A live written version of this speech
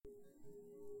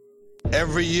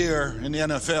Every year in the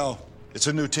NFL, it's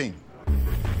a new team.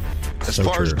 As So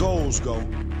far as true. goals go,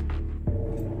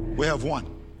 we have one.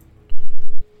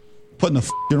 Putting a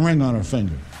f***ing ring on our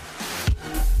finger.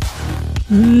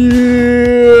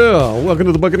 Yeah, welcome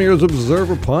to the Buccaneers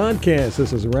Observer Podcast.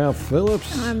 This is Ralph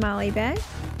Phillips. I'm Molly Beck.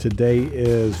 Today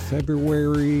is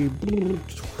February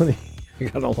 20. I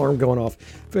got an alarm going off.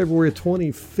 February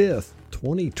 25th,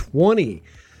 2020.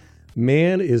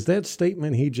 Man, is that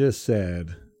statement he just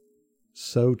said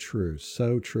so true,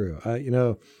 so true.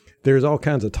 There's all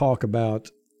kinds of talk about,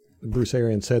 Bruce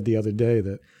Arians said the other day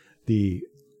that the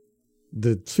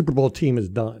Super Bowl team is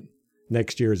done.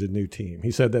 Next year is a new team.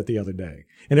 He said that the other day.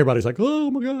 And everybody's like,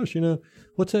 oh my gosh,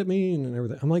 what's that mean? And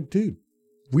everything. I'm like, dude,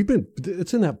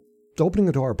 it's in that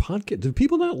opening to our podcast. Do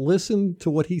people not listen to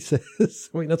what he says?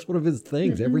 I mean, that's one of his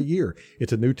things. Mm-hmm. Every year,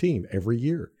 it's a new team. Every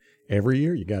year,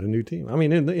 you got a new team. I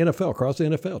mean, in the NFL, across the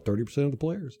NFL, 30% of the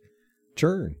players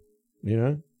churn,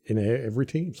 in every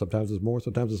team. Sometimes it's more,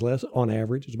 sometimes it's less. On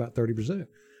average, it's about 30%.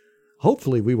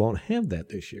 Hopefully, we won't have that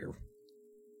this year.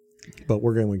 But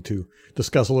we're going to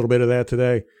discuss a little bit of that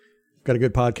today. Got a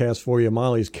good podcast for you.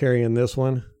 Molly's carrying this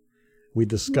one. We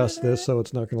discussed this, so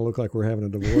it's not going to look like we're having a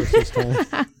divorce this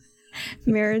time.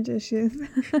 Marriage issues.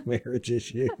 Marriage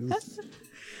issues.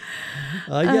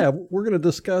 We're going to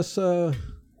discuss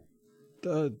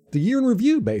the year in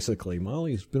review, basically.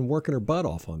 Molly's been working her butt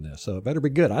off on this, so it better be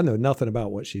good. I know nothing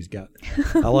about what she's got.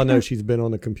 All I know, she's been on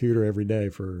the computer every day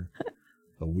for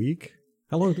a week.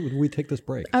 How long did we take this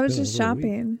break? I was just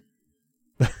shopping.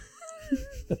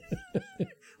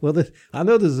 Well, I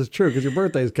know this is true because your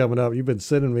birthday's coming up. You've been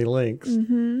sending me links.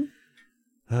 Mm-hmm.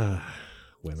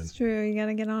 Women. It's true. You got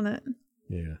to get on it.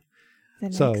 Yeah. The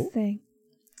next thing.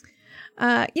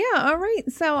 All right.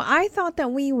 So I thought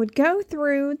that we would go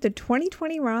through the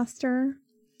 2020 roster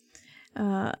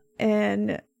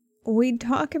and we'd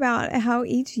talk about how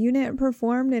each unit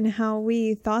performed and how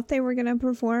we thought they were going to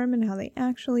perform and how they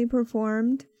actually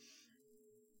performed.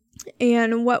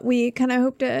 And what we kind of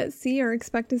hope to see or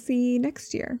expect to see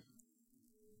next year.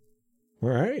 All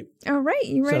right. All right.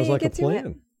 You ready Sounds to like get a to plan.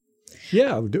 it?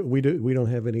 Yeah, we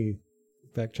don't have any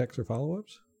fact checks or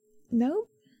follow-ups? Nope.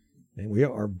 And we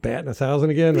are batting 1,000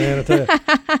 again, man. I tell you,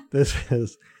 this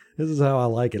is how I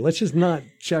like it. Let's just not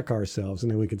check ourselves,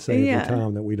 and then we can say every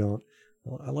time that we don't.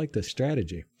 Well, I like the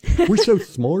strategy. We're so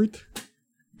smart.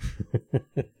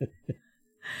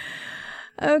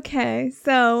 Okay,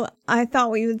 so I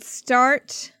thought we would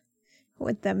start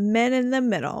with the men in the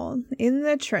middle, in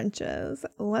the trenches.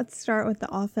 Let's start with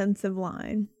the offensive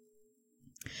line.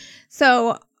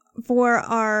 So for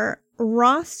our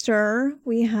roster,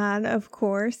 we had, of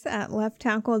course, at left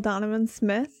tackle Donovan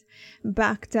Smith,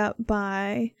 backed up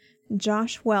by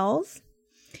Josh Wells.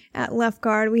 At left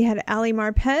guard, we had Ali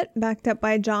Marpet, backed up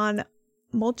by John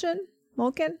Mulkin,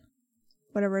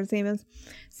 whatever his name is.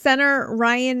 Center,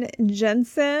 Ryan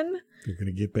Jensen. You're going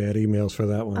to get bad emails for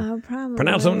that one. Oh, probably.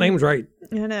 Pronounce those names right.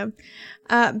 I know.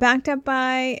 Backed up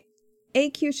by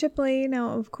A.Q. Shipley.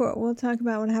 Now, of course, we'll talk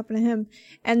about what happened to him.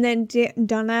 And then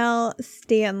Donnell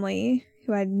Stanley,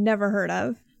 who I'd never heard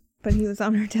of, but he was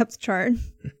on our depth chart.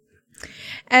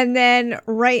 And then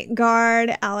right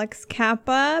guard, Alex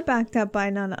Kappa, backed up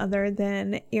by none other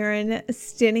than Aaron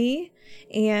Stinney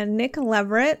and Nick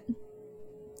Leverett.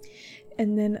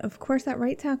 And then, of course, at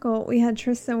right tackle, we had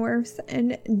Tristan Wirfs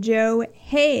and Joe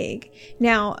Haig.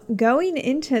 Now, going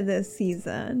into this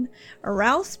season,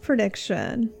 Ralph's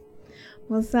prediction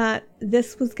was that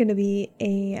this was going to be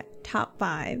a top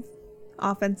 5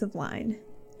 offensive line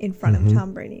in front of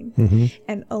Tom Brady. Mm-hmm.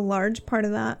 And a large part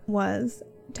of that was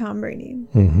Tom Brady.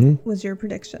 Mm-hmm. Was your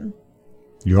prediction.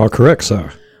 You are correct,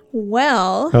 sir.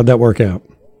 Well. How'd that work out?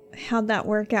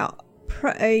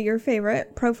 Your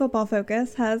favorite, Pro Football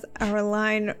Focus, has our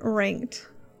line ranked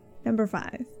number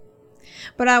 5.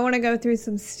 But I want to go through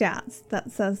some stats that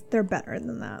says they're better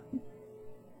than that.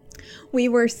 We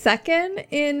were second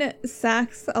in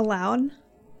sacks allowed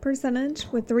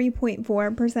percentage with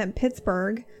 3.4%.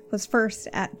 Pittsburgh was first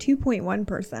at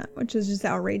 2.1%, which is just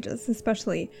outrageous,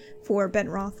 especially for Ben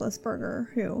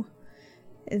Roethlisberger, who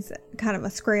is kind of a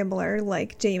scrambler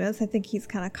like Jameis. I think he's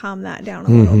kind of calmed that down a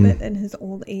little bit in his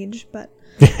old age, but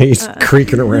he's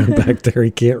creaking around back there.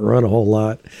 He can't run a whole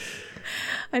lot.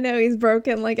 I know he's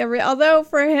broken although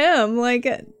for him,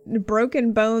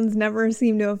 broken bones never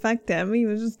seemed to affect him. He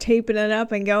was just taping it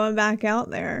up and going back out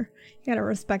there. You gotta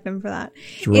respect him for that.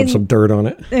 Just rub some dirt on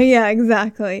it. Yeah,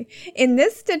 exactly. In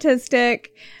this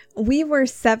statistic, we were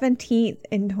 17th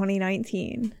in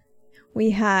 2019.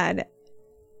 We had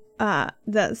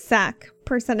the sack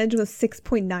percentage was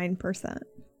 6.9%.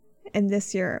 And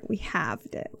this year we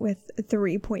halved it with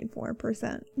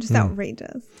 3.4%. Just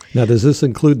outrageous. Now, does this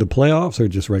include the playoffs or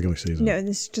just regular season? No,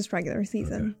 this is just regular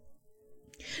season.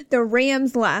 Okay. The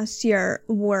Rams last year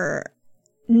were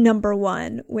number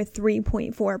one with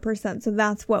 3.4%. So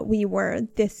that's what we were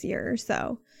this year.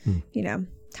 So,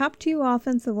 top 2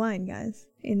 offensive line, guys,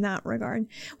 in that regard.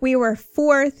 We were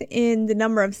 4th in the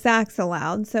number of sacks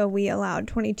allowed. So we allowed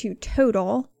 22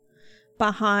 total,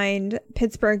 behind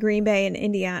Pittsburgh, Green Bay, and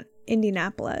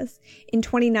Indianapolis. In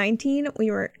 2019,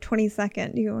 we were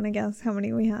 22nd. Do you want to guess how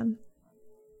many we had? Do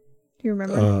you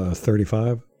remember?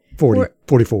 35? 40?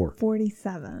 44?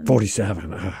 47.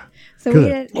 47. So we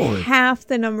had half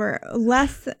the number,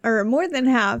 more than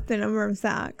half the number of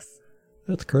sacks.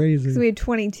 That's crazy. So we had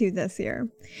 22 this year.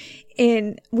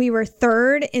 And we were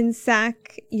 3rd in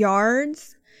sack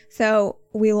yards. So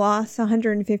we lost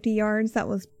 150 yards. That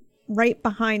was right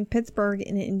behind Pittsburgh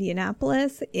and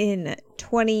Indianapolis. In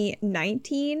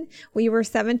 2019, we were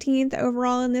 17th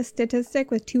overall in this statistic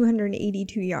with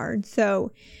 282 yards.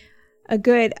 So a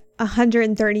good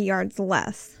 130 yards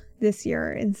less this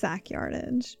year in sack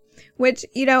yardage, which,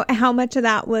 how much of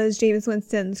that was Jameis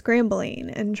Winston scrambling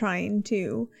and trying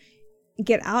to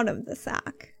get out of the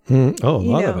sack? A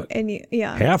lot of it. And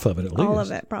half of it at least. All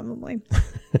of it, probably.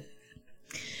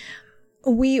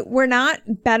 We were not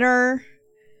better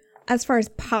as far as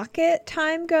pocket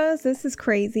time goes. This is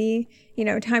crazy.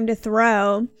 Time to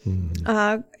throw.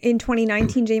 In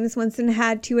 2019, Jameis Winston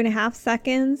had 2.5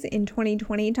 seconds. In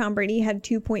 2020, Tom Brady had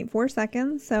 2.4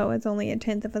 seconds. So it's only a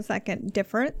 1/10 of a second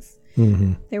difference.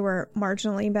 They were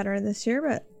marginally better this year,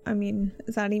 but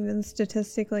is that even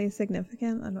statistically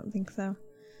significant? I don't think so.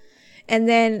 And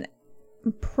then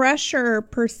pressure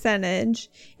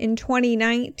percentage in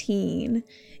 2019,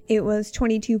 it was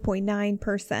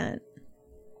 22.9%.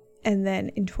 And then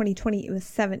in 2020, it was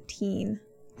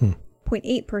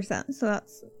 17.8%. So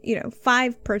that's,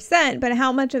 5%. But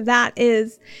how much of that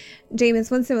is Jameis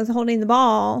Winston was holding the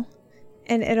ball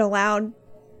and it allowed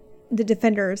the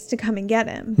defenders to come and get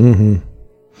him?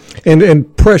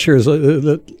 And pressure is,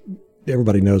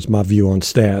 everybody knows my view on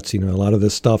stats. A lot of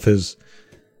this stuff is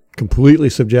completely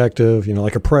subjective,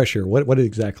 like a pressure. What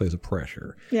exactly is a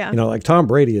pressure? Yeah. Like Tom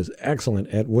Brady is excellent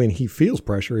at when he feels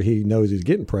pressure, he knows he's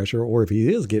getting pressure, or if he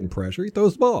is getting pressure, he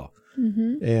throws the ball.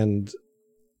 And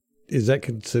is that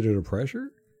considered a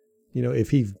pressure?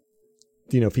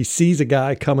 If he sees a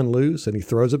guy coming loose and he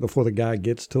throws it before the guy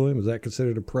gets to him, is that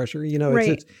considered a pressure?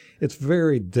 Right. It's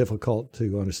very difficult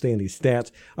to understand these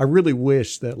stats. I really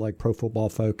wish that like Pro Football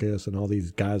Focus and all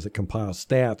these guys that compile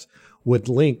stats would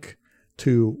link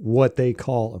to what they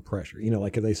call a pressure.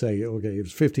 Like if they say, okay, it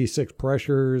was 56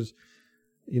 pressures,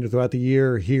 throughout the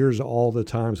year, here's all the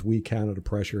times we counted a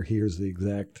pressure, here's the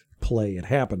exact play it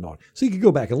happened on. So you could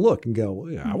go back and look and go,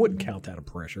 I wouldn't count that a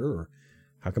pressure, or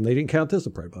how come they didn't count this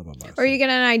a pressure, blah, blah, blah. Or you get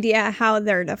an idea how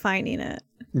they're defining it.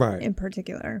 Right. In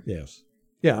particular. Yes.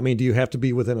 Yeah, do you have to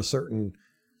be within a certain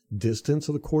distance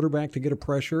of the quarterback to get a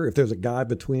pressure? If there's a guy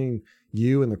between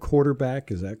you and the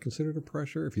quarterback, is that considered a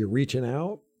pressure? If you're reaching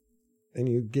out and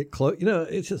you get close,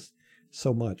 it's just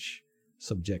so much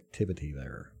subjectivity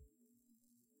there.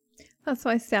 That's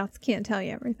why stats can't tell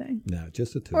you everything. No,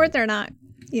 just a two. Or they're not,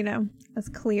 as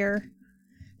clear.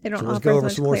 They don't let's offer go over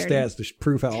as some much more clarity. stats to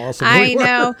prove how awesome I we were.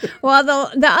 know. Well,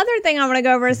 the other thing I want to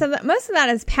go over is that most of that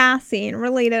is passing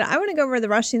related. I want to go over the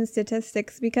rushing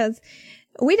statistics because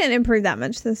we didn't improve that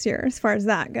much this year as far as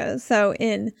that goes. So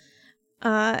in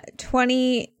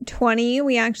 2020,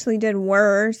 we actually did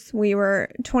worse. We were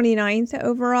 29th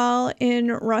overall in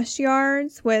rush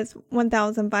yards with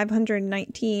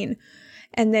 1,519.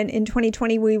 And then in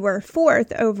 2020, we were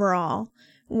 4th overall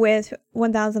with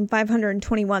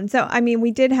 1,521. So,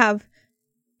 we did have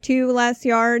 2 less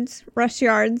rush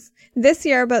yards this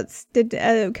year, but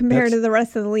compared to the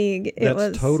rest of the league, it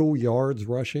was total yards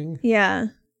rushing. Yeah.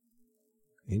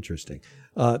 Interesting.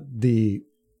 A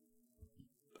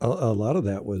lot of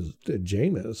that was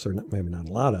Jameis, or maybe not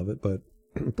a lot of it, but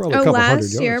probably a couple hundred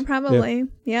yards. Last year, probably.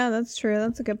 Yeah, that's true.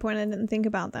 That's a good point. I didn't think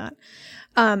about that.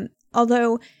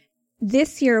 Although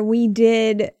this year we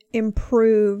did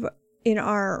improve in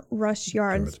our rush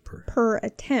yards per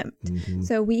attempt. Mm-hmm.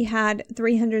 So we had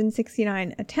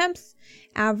 369 attempts,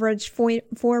 average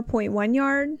 4.1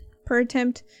 yard per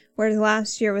attempt, whereas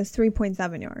last year was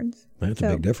 3.7 yards. That's a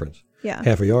big difference. Yeah.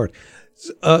 Half a yard.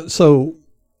 So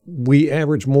we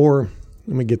average more.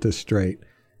 Let me get this straight.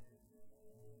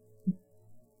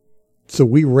 So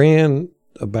we ran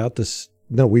about this.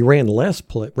 No, we ran less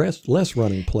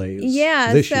running plays.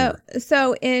 Yeah. This year.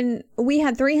 So we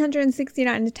had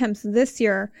 369 attempts this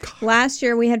year. God. Last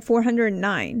year we had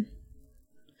 409.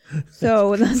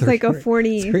 So that's like a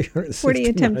 40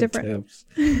 attempt difference.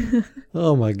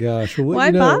 Oh my gosh. Well,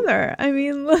 why bother? I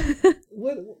mean,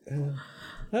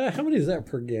 how many is that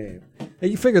per game?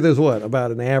 And you figure there's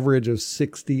about an average of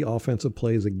 60 offensive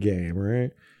plays a game,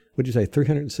 right? What'd you say,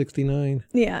 369?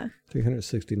 Yeah.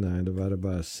 369 divided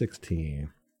by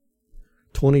 16.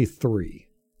 23.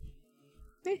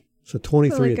 So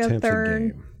 23 attempts a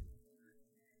game.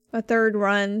 A third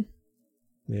run.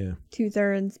 Yeah.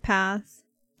 2/3 pass.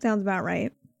 Sounds about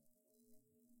right.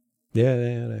 Yeah,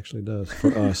 it actually does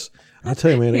for us. I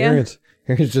tell you, man, Aaron's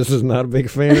just is not a big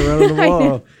fan of running the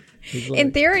ball.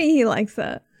 In theory, he likes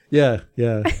it. Yeah.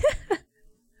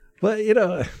 But,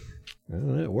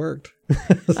 it worked.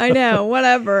 I know,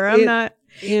 whatever. I'm not...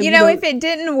 if it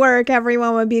didn't work,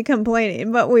 everyone would be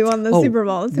complaining. But we won the Super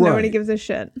Bowl, so nobody gives a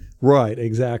shit. Right,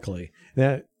 exactly.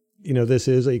 That, this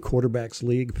is a quarterback's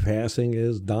league. Passing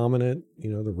is dominant.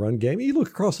 The run game. You look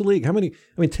across the league.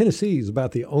 Tennessee is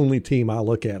about the only team I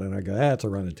look at and I go, that's a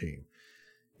running team.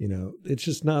 It's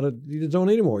just not you don't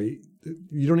anymore.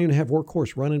 You don't even have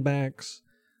workhorse running backs.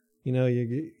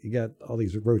 You got all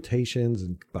these rotations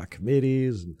and by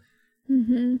committees and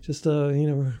just,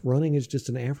 running is just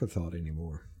an afterthought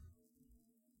anymore.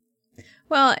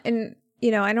 Well, and,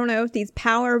 I don't know if these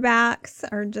power backs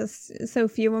are just so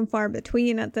few and far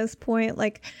between at this point.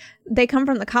 Like, they come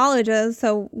from the colleges,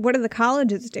 so what are the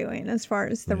colleges doing as far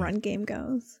as the run game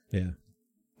goes? Yeah.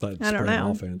 But I don't know.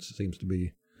 Offense seems to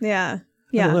be. Yeah.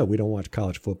 I don't know. We don't watch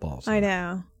college football. So I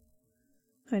know.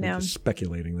 I'm just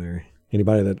speculating there.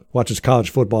 Anybody that watches college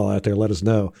football out there, let us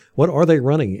know. What are they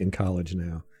running in college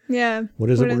now? Yeah. What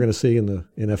is it we're going to see in the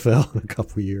NFL in a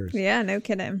couple of years? Yeah, no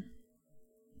kidding.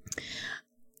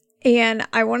 And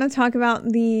I want to talk about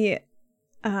the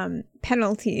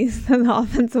penalties that the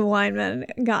offensive linemen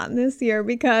got this year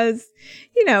because,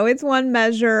 it's one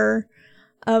measure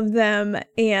of them.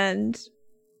 And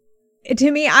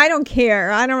to me, I don't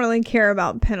care. I don't really care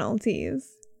about penalties.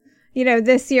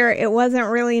 This year it wasn't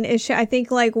really an issue. I think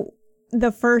the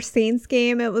first Saints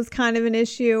game, it was kind of an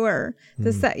issue, or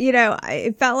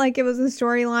it felt like it was a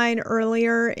storyline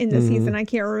earlier in the season. I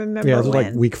can't remember. Yeah, it was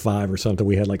like week 5 or something.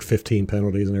 We had 15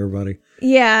 penalties and everybody.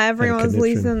 Yeah, everyone was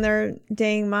losing their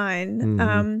dang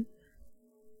mind.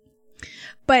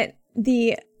 But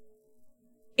there's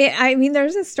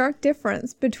a stark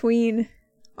difference between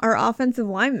our offensive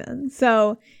linemen.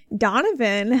 So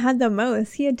Donovan had the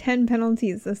most. He had 10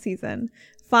 penalties this season.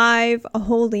 5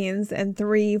 holdings and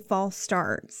 3 false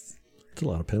starts. That's a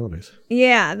lot of penalties.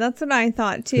 Yeah, that's what I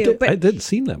thought too. It didn't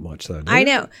seem that much though. I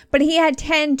know, but he had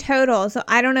 10 total, so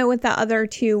I don't know what the other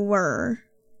 2 were.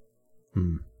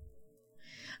 And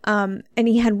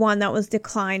he had 1 that was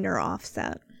declined or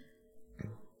offset.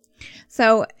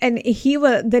 So, and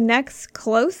the next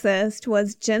closest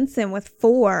was Jensen with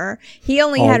 4. He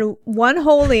only had 1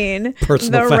 holding.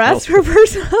 The rest were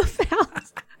personal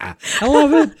fouls. I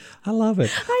love it.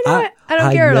 I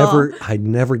don't care at all. I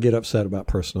never get upset about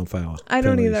personal fouls. I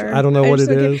don't either. I don't know what it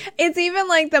is. It's even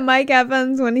like the Mike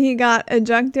Evans when he got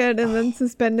ejected and then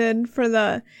suspended for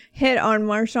the hit on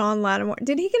Marshawn Lattimore.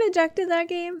 Did he get ejected that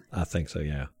game? I think so,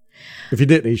 yeah. If he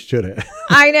didn't, he should have.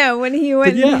 I know, when he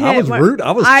went and hit. I was rude.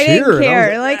 I was cheering. I didn't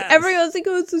care. Everyone was like,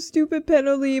 oh, it's a stupid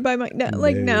penalty by Mike. No,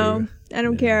 no, I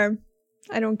don't care.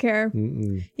 I don't care.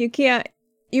 Mm-mm. You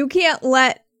can't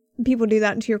let people do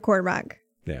that to your quarterback.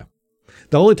 Yeah.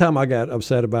 The only time I got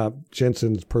upset about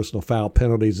Jensen's personal foul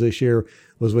penalties this year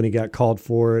was when he got called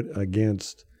for it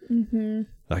against, I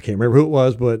can't remember who it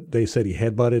was, but they said he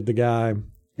headbutted the guy.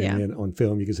 And then on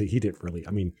film, you can see he didn't really,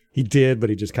 he did,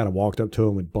 but he just kind of walked up to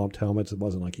him and bumped helmets. It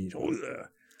wasn't like he,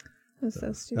 That's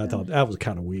so stupid. I thought that was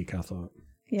kind of weak, I thought.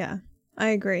 Yeah, I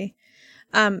agree.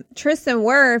 Tristan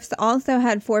Wirfs also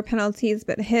had 4 penalties,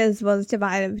 but his was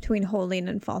divided between holding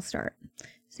and false start.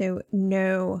 So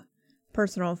no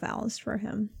personal fouls for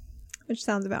him, which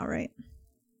sounds about right.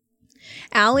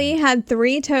 Allie had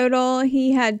 3 total.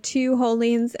 He had 2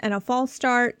 holdings and a false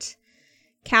start.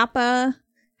 Kappa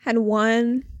had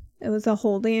 1. It was a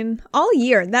holding all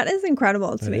year. That is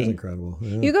incredible to me. That is incredible.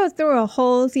 Yeah. You go through a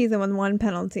whole season with 1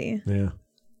 penalty. Yeah.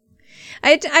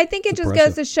 I think it just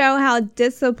goes to show how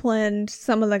disciplined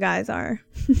some of the guys are.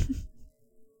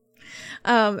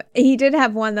 He did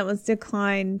have 1 that was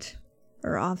declined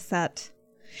or offset.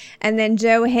 And then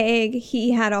Joe Haig,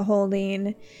 he had a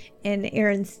holding, and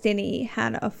Aaron Stinney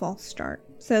had a false start.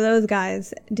 So those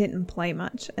guys didn't play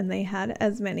much, and they had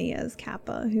as many as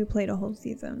Kappa, who played a whole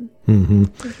season.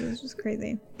 Which was just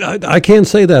crazy. I can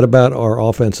say that about our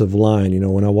offensive line.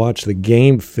 When I watch the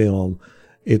game film,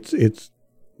 it's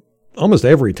almost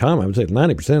every time, I would say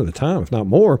 90% of the time, if not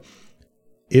more,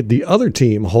 the other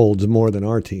team holds more than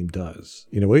our team does.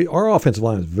 Our offensive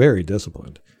line is very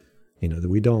disciplined. That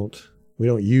we don't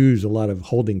use a lot of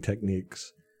holding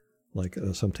techniques like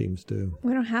some teams do.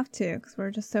 We don't have to because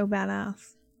we're just so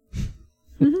badass.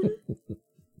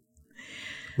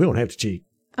 We don't have to cheat.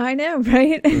 I know,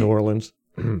 right? New Orleans.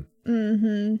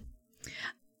 Mm-hmm.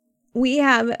 We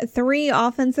have 3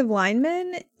 offensive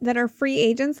linemen that are free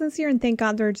agents this year, and thank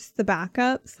God they're just the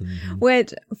backups,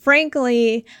 which,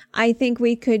 frankly, I think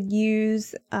we could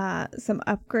use some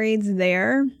upgrades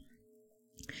there.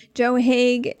 Joe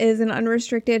Haig is an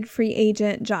unrestricted free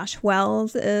agent. Josh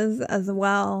Wells is as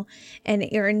well. And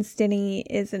Aaron Stinney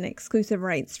is an exclusive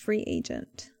rights free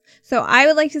agent. So I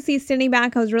would like to see Stinney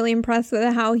back. I was really impressed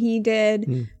with how he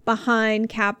did behind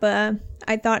Kappa.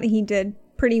 I thought he did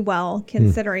pretty well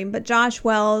considering. But Josh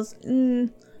Wells, I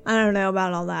don't know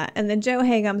about all that. And then Joe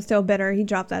Haig, I'm still bitter. He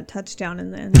dropped that touchdown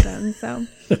in the end zone. So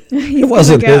it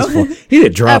wasn't his fault. He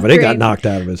didn't drop it. It got knocked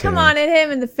out of his hand. Come on, it hit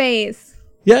him in the face.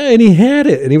 Yeah, and he had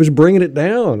it, and he was bringing it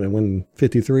down. And when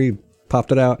 53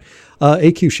 popped it out,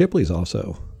 AQ Shipley's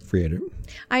also free agent.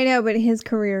 I know, but his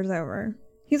career's over.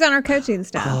 He's on our coaching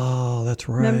staff. Oh, that's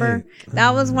right. Remember?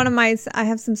 That was one of I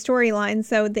have some storylines.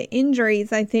 So the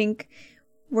injuries, I think,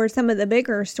 were some of the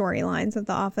bigger storylines of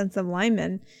the offensive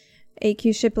linemen.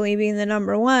 AQ Shipley being the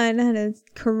number 1 had a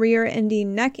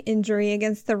career-ending neck injury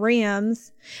against the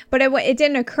Rams. But it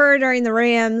didn't occur during the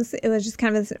Rams. It was just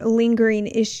kind of a lingering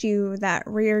issue that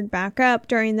reared back up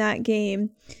during that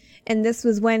game. And this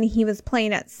was when he was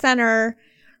playing at center.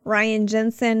 Ryan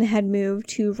Jensen had moved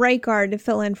to right guard to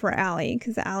fill in for Allie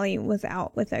because Allie was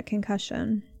out with a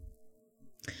concussion.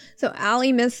 So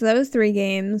Allie missed those 3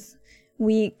 games.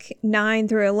 Week 9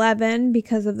 through 11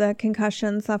 because of the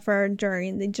concussion suffered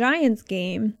during the Giants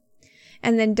game.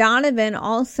 And then Donovan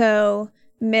also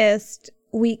missed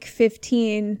week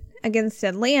 15 against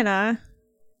Atlanta.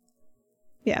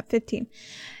 Yeah, 15.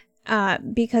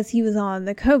 Because he was on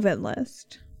the COVID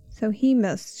list. So he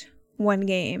missed 1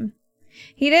 game.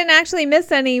 He didn't actually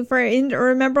miss any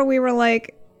remember we were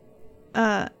like,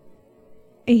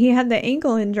 he had the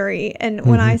ankle injury, and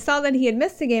when I saw that he had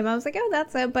missed a game, I was like, oh,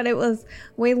 that's it. But it was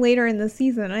way later in the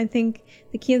season. I think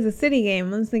the Kansas City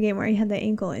game was the game where he had the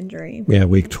ankle injury. Yeah,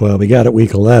 week 12. He got it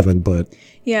week 11, but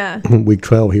week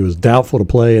 12 he was doubtful to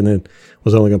play, and then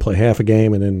was only going to play half a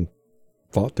game, and then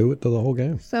fought through it to the whole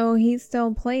game. So he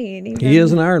still played. He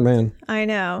is an Iron Man. I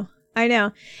know.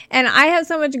 And I have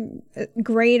so much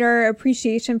greater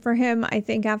appreciation for him, I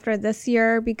think, after this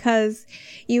year, because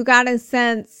you got a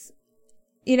sense,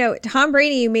 Tom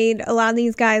Brady made a lot of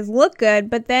these guys look good,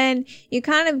 but then you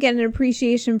kind of get an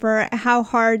appreciation for how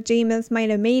hard Jameis might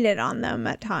have made it on them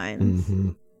at times.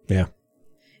 Mm-hmm. Yeah.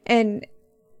 And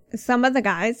some of the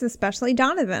guys, especially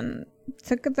Donovan,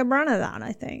 took the brunt of that,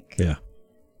 I think. Yeah.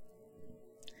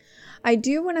 I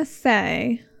do want to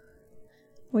say,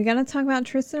 we got to talk about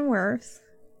Tristan Wirfs.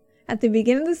 At the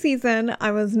beginning of the season,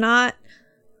 I was not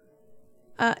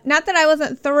that I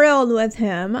wasn't thrilled with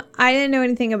him. I didn't know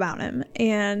anything about him.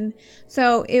 And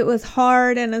so it was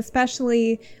hard, and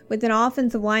especially with an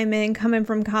offensive lineman coming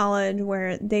from college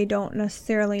where they don't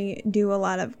necessarily do a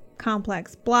lot of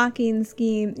complex blocking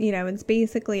scheme. It's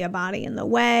basically a body in the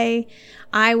way.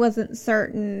 I wasn't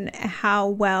certain how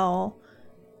well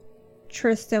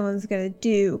Tristan was going to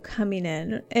do coming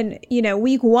in. And,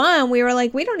 week 1, we were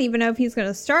like, we don't even know if he's going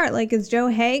to start. Like, is Joe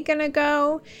Haig going to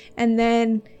go? And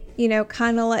then,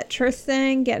 kind of let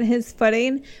Tristan get his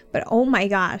footing. But, oh my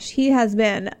gosh, he has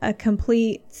been a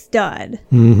complete stud.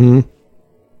 Mm-hmm.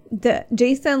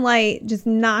 Jason Light just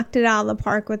knocked it out of the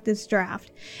park with this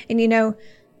draft. And,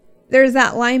 there's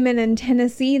that lineman in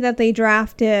Tennessee that they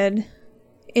drafted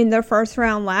in the first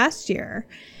round last year.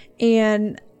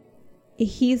 And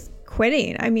he's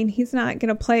quitting. I mean, he's not going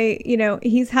to play,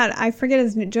 he's had, I forget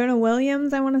his name, Jonah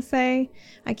Williams, I want to say.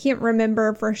 I can't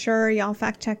remember for sure. Y'all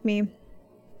fact check me.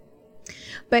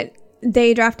 But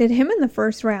they drafted him in the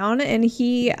first round, and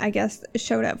he, I guess,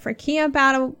 showed up for camp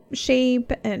out of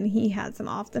shape, and he had some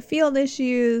off the field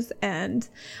issues. And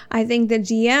I think the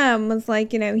GM was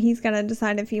like, he's going to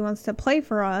decide if he wants to play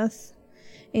for us.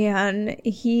 And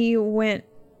he went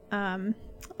on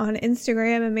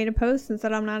Instagram and made a post and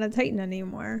said, I'm not a Titan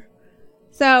anymore.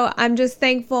 So I'm just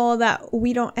thankful that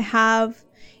we don't have,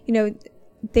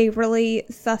 they really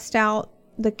sussed out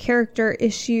the character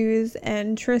issues,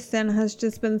 and Tristan has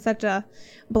just been such a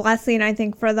blessing, I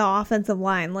think, for the offensive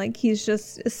line. Like, he's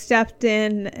just stepped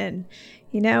in, and,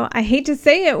 I hate to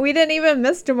say it, we didn't even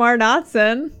miss DeMar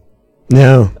Dotson.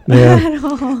 No, yeah. At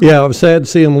all. Yeah, I was sad to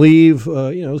see him leave.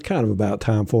 It was kind of about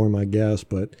time for him, I guess,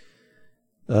 but,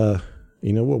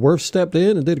 Wirfs stepped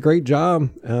in and did a great job.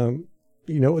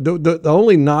 the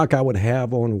only knock I would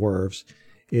have on Wirfs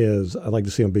is I'd like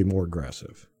to see him be more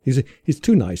aggressive. He's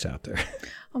too nice out there.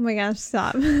 Oh my gosh,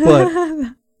 stop.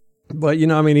 But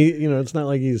it's not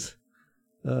like he's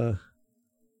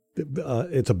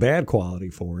it's a bad quality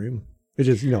for him. It's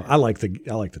just, I like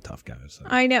the tough guys. So.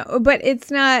 I know, but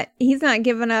he's not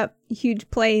giving up huge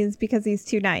plays because he's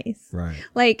too nice. Right.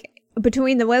 Like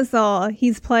between the whistle,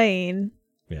 he's playing.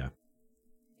 Yeah.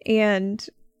 And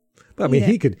but,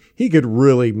 he could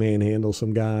really manhandle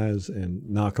some guys and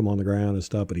knock them on the ground and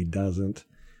stuff, but he doesn't.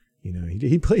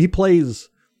 He plays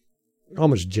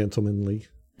almost gentlemanly.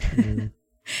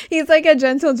 He's like a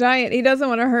gentle giant. He doesn't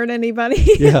want to hurt anybody.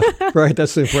 Yeah, right.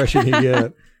 That's the impression you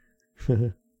get.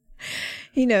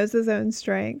 He knows his own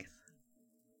strength.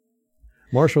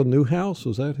 Marshall Newhouse,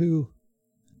 was that who?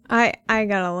 I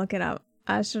gotta look it up.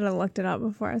 I should have looked it up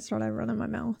before I started running my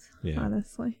mouth. Yeah.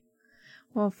 Honestly,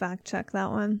 we'll fact check that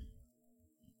one.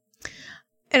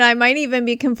 And I might even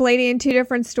be conflating two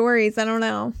different stories. I don't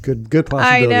know. Good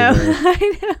possibility.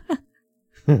 I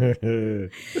know.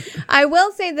 I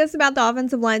will say this about the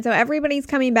offensive line. So everybody's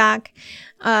coming back.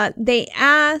 They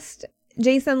asked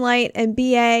Jason Licht and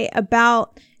BA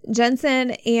about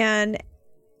Jensen and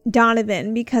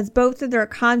Donovan because both of their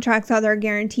contracts, all their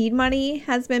guaranteed money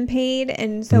has been paid.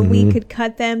 And so we could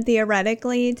cut them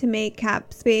theoretically to make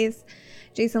cap space.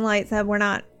 Jason Licht said, we're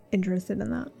not interested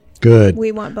in that. Good.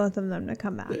 We want both of them to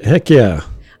come back. Heck yeah.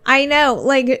 I know.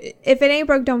 Like, if it ain't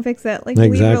broke, don't fix it. Like,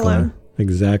 exactly. Leave it alone.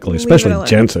 Exactly. Especially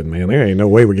Jensen, man. There ain't no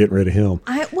way we're getting rid of him.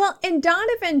 And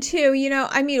Donovan, too,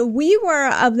 we were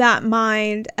of that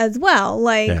mind as well.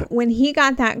 Like, when he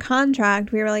got that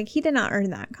contract, we were like, he did not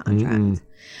earn that contract.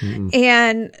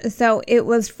 And so it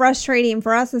was frustrating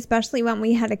for us, especially when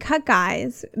we had to cut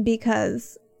guys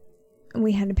because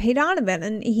we had to pay Donovan.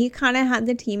 And he kind of had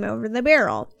the team over the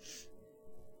barrel.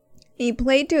 He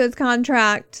played to his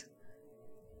contract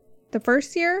the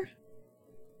first year.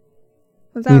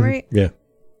 Was that right? Yeah.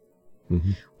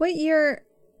 What year?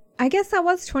 I guess that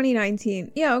was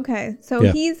 2019. Yeah, okay. So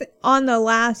he's on the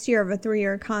last year of a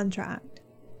 3-year contract.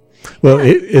 Well,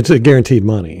 it's a guaranteed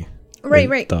money. Right.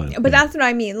 But that's what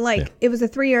I mean. Like, it was a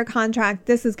 3-year contract.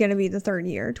 This is going to be the 3rd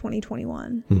year,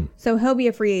 2021. So he'll be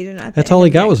a free agent. That's all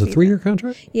he got was a 3-year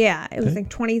contract? Yeah. It was like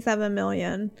 $27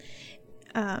 million.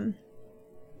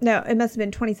 No, it must have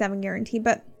been 27 guaranteed.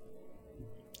 But,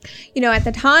 at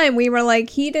the time, we were like,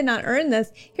 he did not earn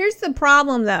this. Here's the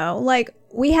problem, though. Like,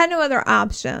 we had no other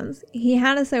options. He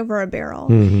had us over a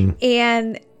barrel.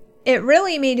 And it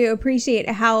really made you appreciate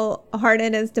how hard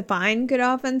it is to find good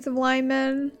offensive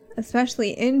linemen,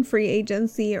 especially in free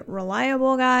agency,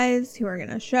 reliable guys who are going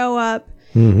to show up.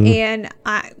 And,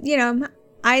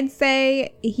 I'd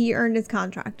say he earned his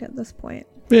contract at this point.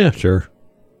 Yeah, sure.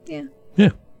 Yeah.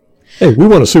 Hey, we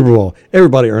won a Super Bowl.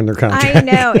 Everybody earned their contract. I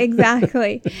know,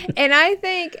 exactly. And I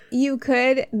think you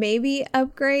could maybe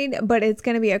upgrade, but it's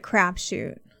going to be a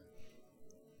crapshoot.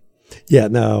 Yeah,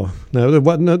 no,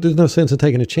 there's no sense in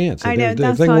taking a chance. I know.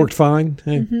 Everything worked fine.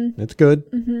 Hey, that's good.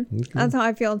 That's how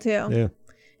I feel too. Yeah.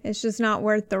 It's just not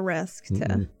worth the risk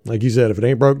to. Like you said, if it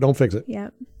ain't broke, don't fix it.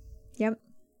 Yep.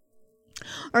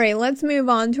 All right, let's move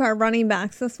on to our running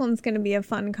backs. This one's going to be a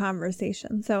fun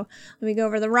conversation. So let me go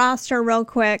over the roster real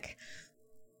quick.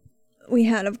 We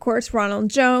had, of course,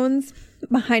 Ronald Jones.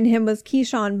 Behind him was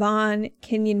Keyshawn Vaughn,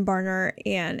 Kenyon Barner,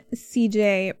 and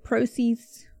CJ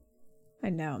Procease. I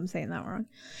know I'm saying that wrong.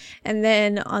 And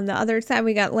then on the other side,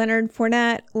 we got Leonard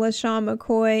Fournette, LaShawn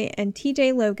McCoy, and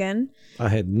TJ Logan. I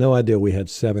had no idea we had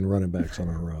 7 running backs on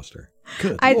our roster.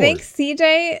 Good I Lord. think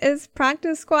CJ is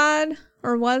practice squad.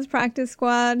 Or was practice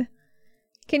squad.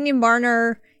 Kenyon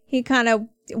Barner, he kind of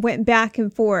went back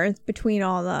and forth between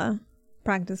all the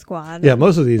practice squad. Yeah,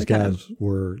 most of these guys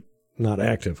were not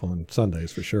active on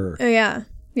Sundays for sure. Yeah.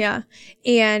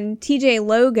 And TJ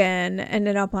Logan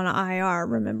ended up on an IR.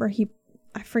 Remember,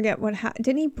 I forget what happened.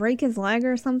 Didn't he break his leg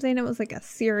or something? It was like a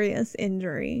serious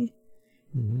injury.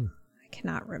 I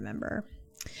cannot remember.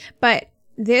 But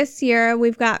this year,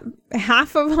 we've got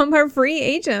half of them are free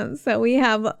agents. So we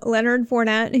have Leonard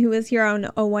Fournette, who is here on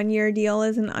a 1-year deal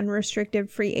as an unrestricted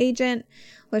free agent.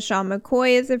 LaShawn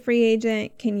McCoy is a free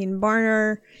agent. Kenyon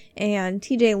Barner and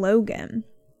TJ Logan.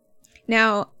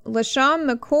 Now, LaShawn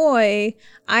McCoy,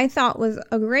 I thought was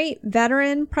a great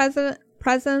veteran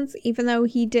presence, even though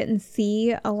he didn't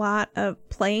see a lot of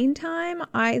playing time.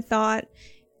 I thought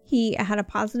he had a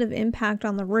positive impact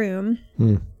on the room.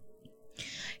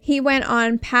 He went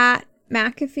on Pat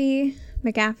McAfee.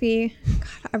 God,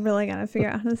 I really got to figure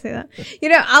out how to say that.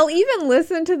 I'll even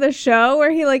listen to the show where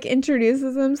he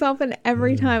introduces himself, and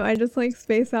every time I just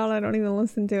space out. I don't even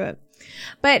listen to it.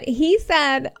 But he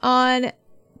said on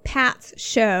Pat's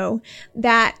show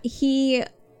that he,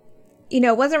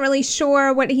 wasn't really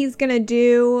sure what he's going to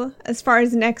do as far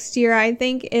as next year. I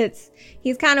think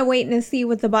he's kind of waiting to see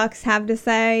what the Bucks have to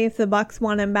say, if the Bucks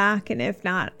want him back, and if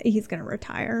not, he's going to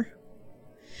retire.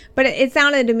 But it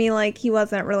sounded to me like he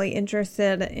wasn't really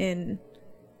interested in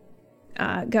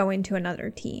going to another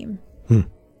team.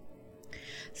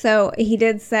 So he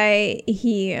did say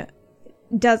he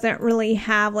doesn't really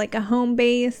have like a home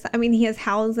base. I mean, he has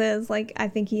houses, like I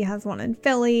think he has one in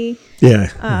Philly.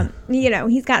 Yeah.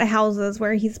 He's got houses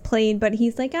where he's played, but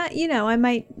he's like, I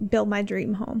might build my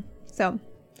dream home. So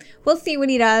we'll see what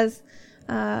he does,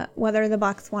 whether the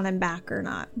Bucks want him back or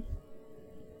not.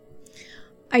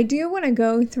 I do want to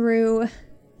go through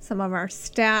some of our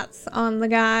stats on the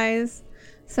guys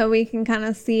so we can kind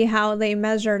of see how they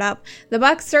measured up. The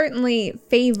Bucks certainly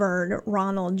favored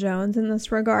Ronald Jones in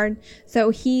this regard. So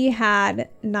he had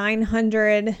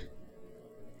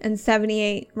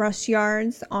 978 rush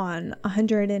yards on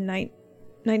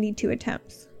 192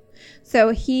 attempts.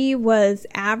 So he was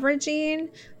averaging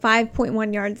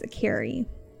 5.1 yards a carry.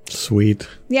 Sweet.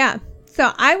 Yeah.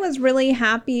 So I was really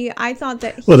happy. I thought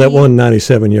that that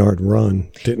 197-yard run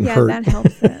didn't hurt. Yeah, that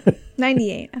helps it.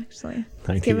 98, actually.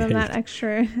 98. Give him that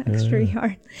extra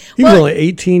yard. He was only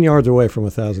 18 yards away from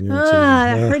 1,000-yard season.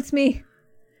 That hurts me.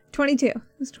 22. It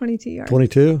was 22 yards.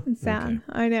 22? It's sad. Okay.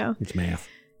 I know. It's math.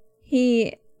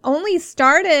 He only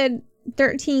started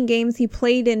 13 games. He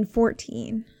played in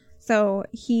 14. So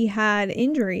he had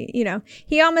injury.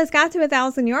 He almost got to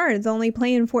 1,000 yards, only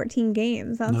playing 14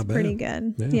 games. That's pretty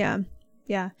good.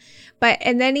 Yeah.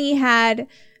 And then he had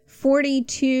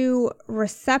 42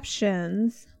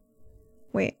 receptions.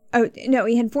 He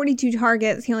had 42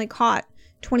 targets. He only caught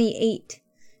 28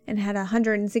 and had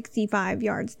 165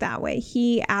 yards that way.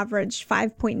 He averaged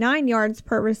 5.9 yards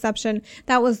per reception.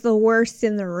 That was the worst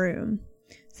in the room.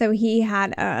 So he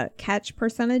had a catch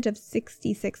percentage of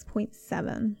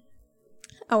 66.7.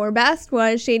 Our best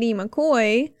was Shady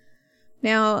McCoy.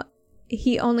 Now,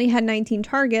 he only had 19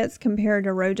 targets compared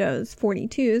to Rojo's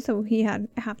 42, so he had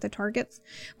half the targets.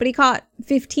 But he caught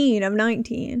 15 of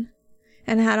 19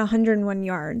 and had 101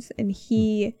 yards. And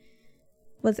he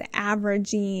was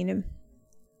averaging,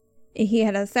 he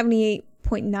had a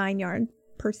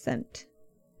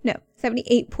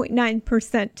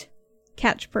 78.9%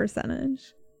 catch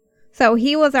percentage. So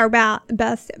he was our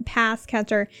best pass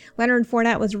catcher. Leonard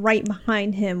Fournette was right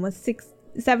behind him with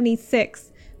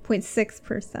 76.6%.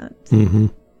 Mm-hmm.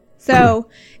 So,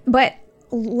 but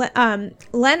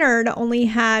Leonard only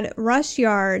had rush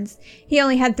yards. He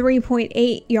only had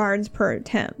 3.8 yards per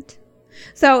attempt.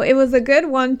 So it was a good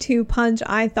 1-2 punch,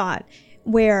 I thought,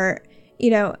 where,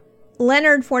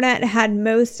 Leonard Fournette had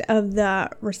most of the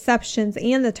receptions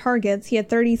and the targets. He had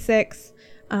 36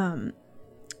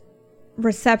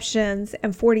 receptions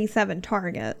and 47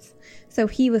 targets. So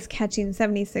he was catching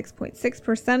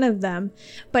 76.6% of them,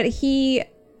 but he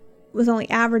was only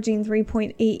averaging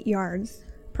 3.8 yards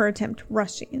per attempt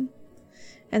rushing.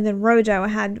 And then Rojo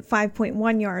had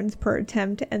 5.1 yards per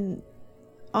attempt and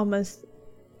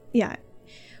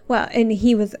and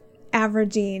he was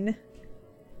averaging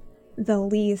the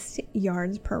least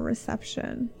yards per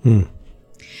reception.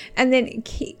 And then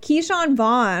Keyshawn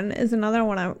Vaughn is another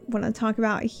one I want to talk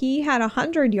about. He had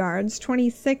 100 yards,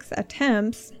 26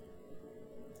 attempts,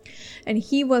 and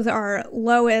he was our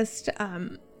lowest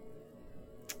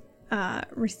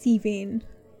receiving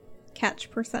catch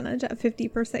percentage at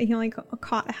 50%. He only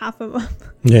caught half of them.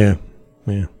 Yeah.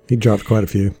 He dropped quite a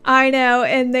few. I know,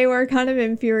 and they were kind of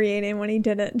infuriating when he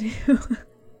didn't do.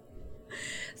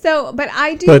 So, but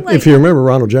I do. But if you remember,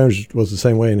 Ronald Jones was the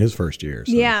same way in his first year.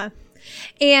 So. Yeah.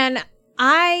 And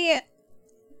I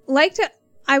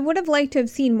would have liked to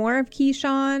have seen more of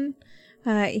Keyshawn.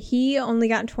 He only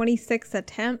got 26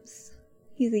 attempts.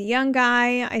 He's a young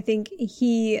guy. I think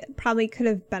he probably could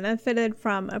have benefited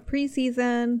from a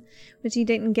preseason, which he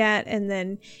didn't get. And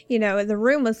then, the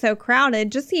room was so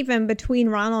crowded, just even between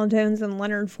Ronald Jones and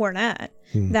Leonard Fournette,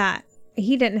 that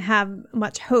he didn't have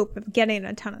much hope of getting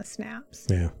a ton of snaps.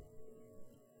 Yeah.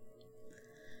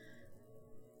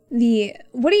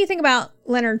 What do you think about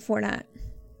Leonard Fournette?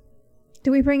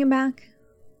 Do we bring him back?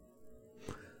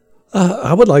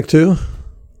 I would like to.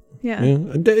 Yeah.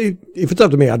 If it's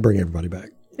up to me, I'd bring everybody back.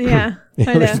 Yeah. I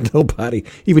know. There's nobody,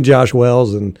 even Josh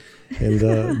Wells and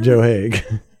Joe Haig.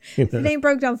 If it ain't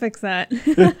broke, don't fix that.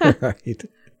 Right.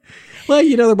 Well,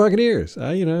 they're Buccaneers.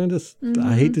 I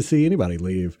hate to see anybody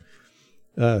leave.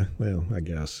 Well, I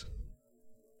guess.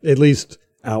 At least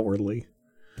outwardly.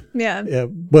 Yeah.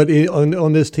 But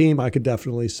on this team, I could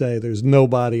definitely say there's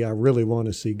nobody I really want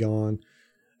to see gone.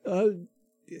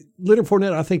 Leonard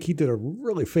Fournette, I think he did a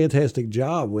really fantastic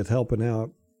job with helping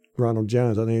out Ronald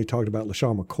Jones. I know you talked about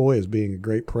LaShawn McCoy as being a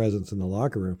great presence in the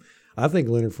locker room. I think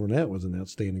Leonard Fournette was an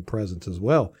outstanding presence as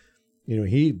well.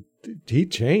 He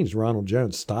changed Ronald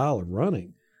Jones' style of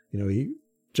running.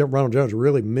 Ronald Jones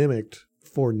really mimicked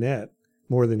Fournette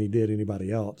more than he did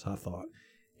anybody else, I thought.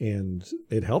 And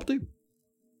it helped him.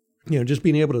 Just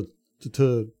being able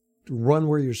to run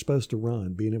where you're supposed to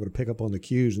run, being able to pick up on the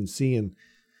cues and seeing.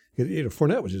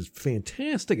 Fournette was just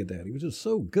fantastic at that. He was just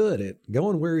so good at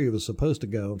going where he was supposed to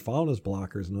go and following his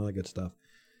blockers and all that good stuff.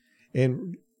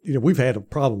 And, we've had a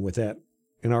problem with that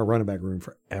in our running back room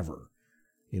forever.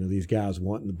 These guys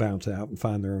wanting to bounce out and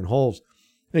find their own holes.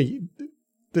 Now,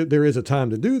 there is a time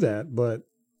to do that, but,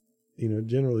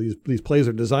 generally these plays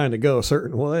are designed to go a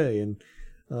certain way, and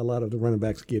a lot of the running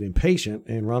backs get impatient,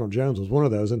 and Ronald Jones was one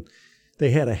of those. And they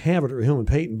had a habit, him and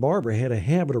Peyton Barber had a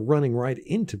habit of running right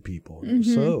into people. It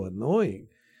was so annoying.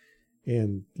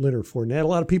 And Leonard Fournette, a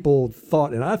lot of people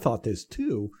thought, and I thought this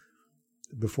too,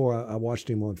 before I watched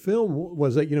him on film,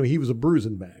 was that, he was a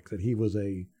bruising back, that he was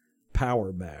a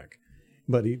power back.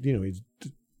 But he's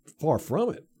far from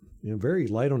it. Very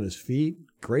light on his feet,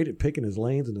 great at picking his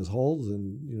lanes and his holes,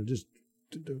 and just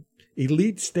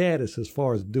elite status as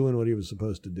far as doing what he was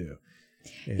supposed to do.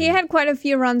 And he had quite a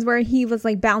few runs where he was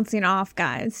like bouncing off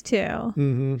guys too.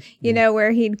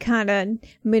 Where he'd kind of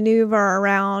maneuver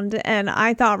around, and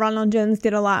I thought Ronald Jones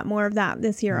did a lot more of that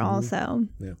this year also.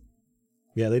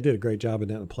 Yeah, they did a great job of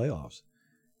that in the playoffs.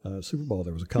 Super Bowl,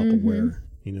 there was a couple where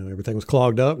everything was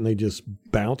clogged up and they just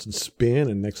bounce and spin,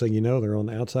 and next thing you know, they're on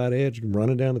the outside edge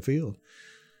running down the field.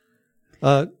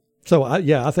 So,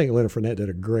 I think Leonard Fournette did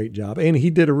a great job. And he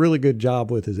did a really good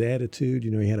job with his attitude.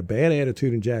 He had a bad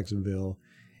attitude in Jacksonville.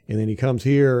 And then he comes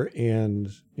here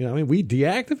and, we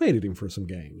deactivated him for some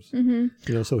games.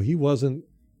 So he wasn't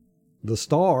the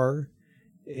star.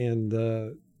 And,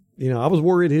 I was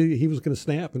worried he was going to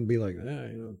snap and be like,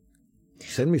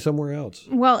 send me somewhere else.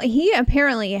 Well, he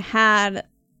apparently had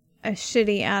a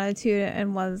shitty attitude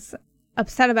and was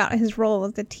upset about his role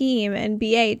with the team, and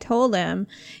BA told him,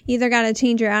 you either got to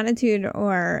change your attitude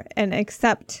and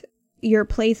accept your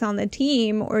place on the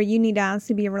team, or you need to ask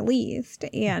to be released.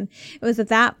 And it was at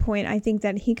that point, I think,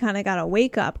 that he kind of got a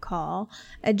wake-up call,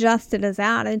 adjusted his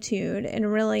attitude,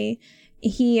 and really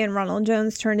he and Ronald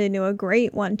Jones turned into a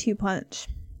great 1-2 punch.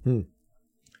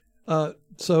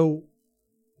 So,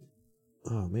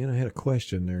 oh man, I had a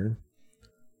question there.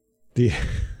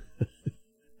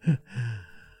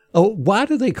 Why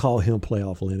do they call him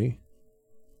Playoff Lenny?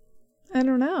 I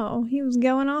don't know. He was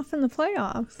going off in the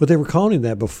playoffs. But they were calling him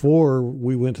that before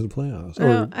we went to the playoffs.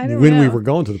 I don't when know. we were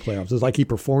going to the playoffs. It's like he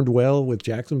performed well with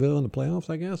Jacksonville in the playoffs,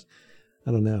 I guess.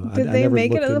 I don't know. Did I they never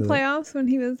make it looked to the into that. playoffs when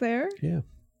he was there? Yeah.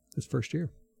 His first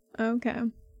year. Okay.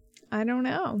 I don't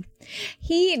know.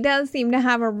 He does seem to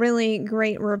have a really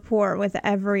great rapport with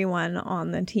everyone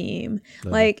on the team.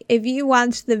 Like, if you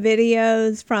watch the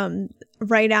videos from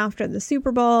right after the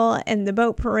Super Bowl and the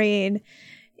boat parade,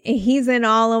 he's in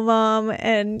all of them,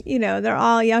 and, they're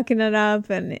all yucking it up,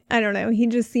 and I don't know. He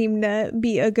just seemed to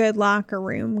be a good locker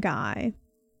room guy.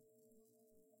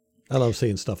 I love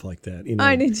seeing stuff like that.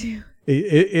 I did too.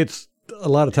 It's a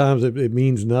lot of times it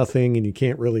means nothing and you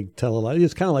can't really tell a lot.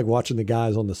 It's kind of like watching the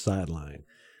guys on the sideline.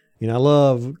 I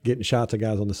love getting shots of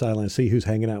guys on the sideline, see who's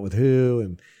hanging out with who,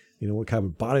 and, what kind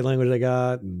of body language they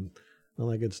got and all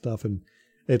that good stuff. And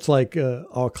it's like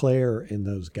Eau Claire and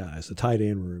those guys, the tight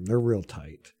end room, they're real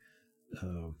tight.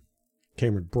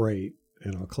 Cameron Brate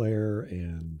and Eau Claire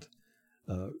and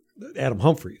Adam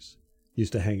Humphries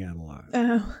used to hang out a lot.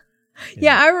 Oh.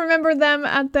 Yeah, I remember them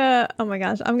at the, oh my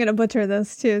gosh, I'm going to butcher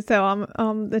this too. So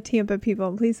the Tampa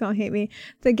people, please don't hate me.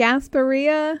 The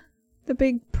Gasparilla, the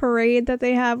big parade that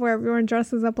they have where everyone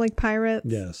dresses up like pirates.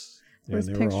 Yes. There's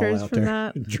and they were pictures all out from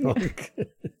there that. drunk.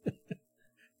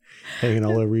 Hanging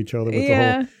all over each other with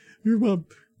Yeah. the whole,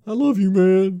 I love you,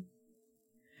 man.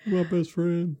 You're my best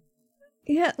friend.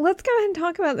 Yeah, let's go ahead and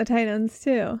talk about the tight ends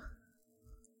too.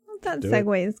 That Do it.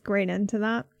 segues great into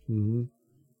that. Mm-hmm.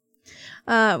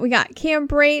 We got Cam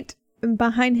Brate,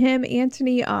 behind him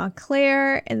Anthony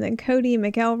Claire, and then Cody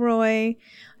McElroy.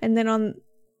 And then on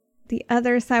the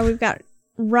other side, we've got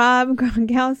Rob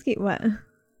Gronkowski. What?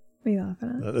 What are you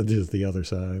laughing at? Just the other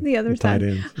side. The other tight side.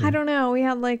 ends. I don't know. We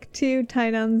had like 2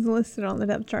 tight ends listed on the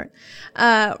depth chart.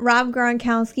 Rob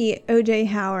Gronkowski, OJ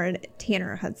Howard,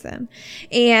 Tanner Hudson.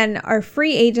 And our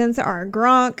free agents are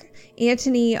Gronk,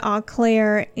 Anthony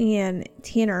Claire, and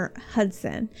Tanner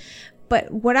Hudson. But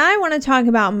what I want to talk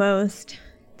about most,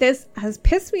 this has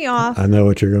pissed me off. I know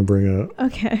what you're going to bring up.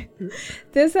 Okay.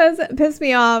 This has pissed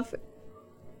me off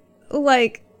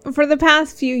like For the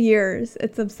past few years,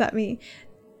 it's upset me.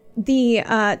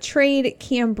 The trade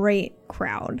Cam Brate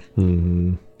crowd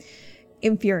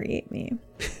infuriate me.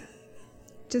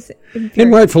 Just infuriate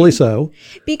And rightfully so.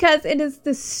 because it is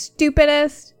the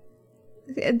stupidest.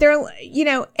 They're, you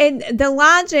know, and the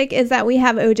logic is that we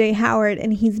have OJ Howard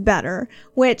and he's better,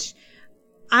 which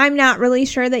I'm not really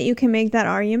sure that you can make that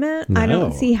argument. I don't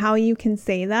No. see how you can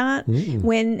say that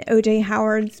when OJ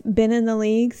Howard's been in the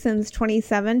league since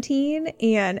 2017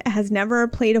 and has never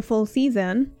played a full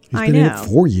season. He's I been know. in it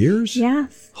 4 years?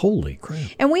 Yes. Holy crap.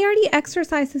 And we already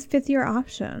exercised his 5th-year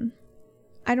option.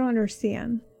 I don't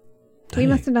understand. We Dang.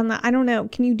 must have done that. I don't know.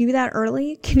 Can you do that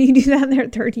early? Can you do that in their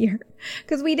 3rd year?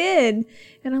 Because we did.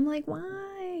 And I'm like,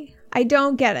 why? I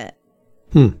don't get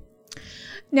it.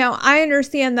 Now, I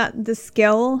understand that the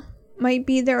skill might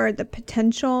be there or the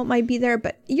potential might be there,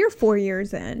 but you're 4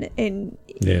 years in and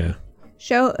Yeah.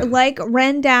 show, like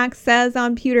Rendax says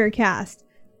on Pewtercast.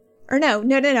 Or no.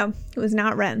 It was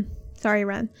not Ren. Sorry,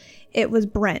 Ren. It was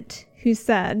Brent who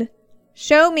said,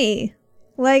 show me.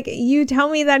 Like, you tell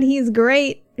me that he's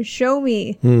great. Show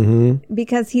me.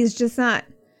 Because he's just not.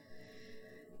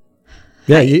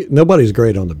 Yeah, nobody's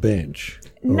great on the bench.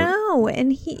 No.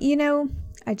 And he, you know,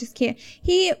 I just can't.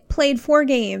 He played 4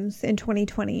 games in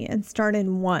 2020 and started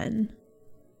 1.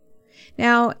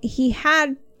 Now, he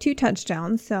had 2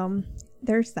 touchdowns, so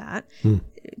there's that.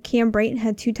 Cam Brate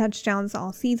had 2 touchdowns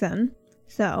all season,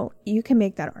 so you can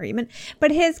make that argument. But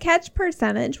his catch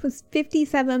percentage was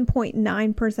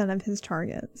 57.9% of his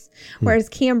targets, whereas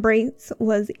Cam Brate's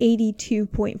was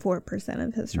 82.4%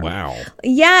 of his targets. Wow.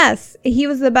 Yes, he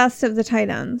was the best of the tight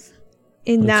ends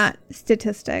in that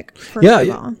statistic. First of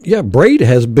all. Yeah. Brate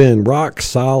has been rock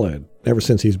solid ever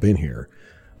since he's been here.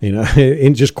 You know,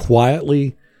 and just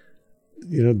quietly,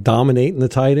 you know, dominating the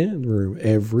tight end room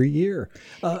every year.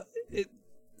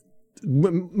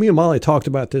 Me and Molly talked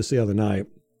about this the other night.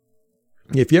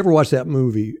 If you ever watch that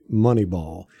movie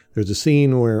Moneyball, there's a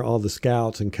scene where all the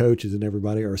scouts and coaches and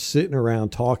everybody are sitting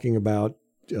around talking about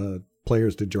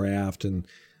players to draft and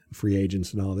free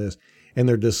agents and all this, and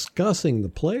they're discussing the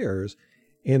players,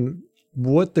 and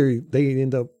what they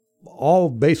end up all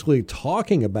basically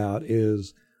talking about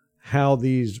is how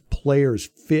these players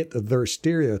fit their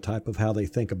stereotype of how they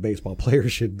think a baseball player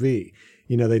should be.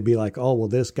 You know, they'd be like, oh, well,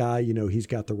 this guy, you know, he's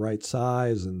got the right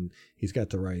size and he's got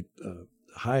the right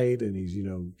height and he's, you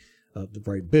know, the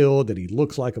right build, that he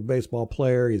looks like a baseball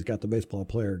player. He's got the baseball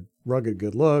player rugged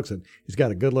good looks and he's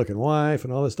got a good looking wife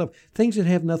and all this stuff. Things that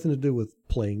have nothing to do with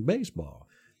playing baseball.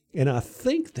 And I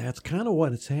think that's kind of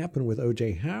what has happened with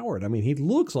OJ Howard. I mean, he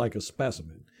looks like a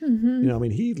specimen. You know, I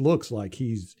mean, he looks like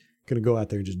he's going to go out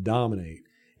there and just dominate.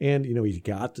 And, you know, he's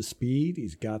got the speed,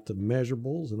 he's got the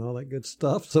measurables and all that good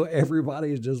stuff. So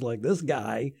everybody is just like, this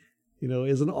guy, you know,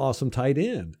 is an awesome tight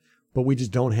end. But we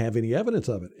just don't have any evidence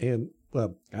of it. And,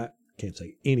 well, I can't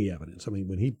say any evidence. I mean,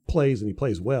 when he plays and he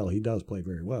plays well, he does play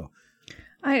very well.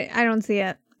 I don't see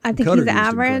it. I think Cutter he's used him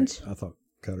average. great. I thought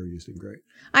Cutter used him great.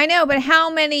 I know, but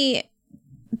how many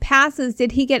passes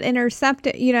did he get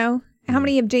intercepted? You know, how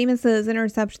many of Jameis's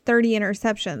 30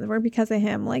 interceptions were because of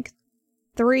him? Like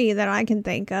 3 that I can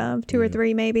think of, 2 or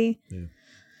 3 maybe. Yeah.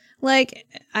 Like,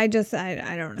 I don't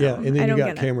know. Yeah, and then I you don't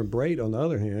got get Cameron Brate on the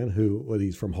other hand,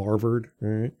 he's from Harvard,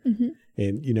 right?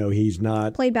 And, you know, he's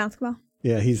not... Played basketball.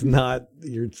 Yeah, he's not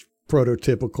your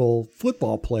prototypical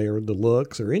football player, the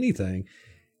looks or anything.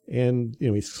 And, you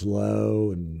know, he's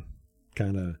slow and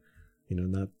kind of, you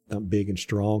know, not big and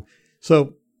strong.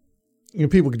 So, you know,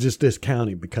 people could just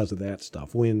discount him because of that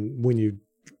stuff. When you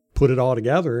put it all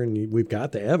together and we've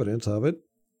got the evidence of it,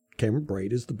 Cameron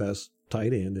Brate is the best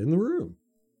tight end in the room.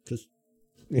 Just,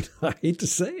 you know, I hate to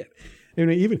say it. I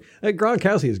mean, even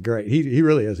Gronkowski is great. He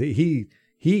really is.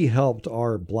 He helped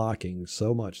our blocking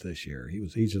so much this year.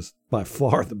 He's just by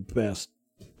far the best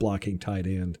blocking tight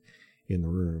end in the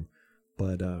room.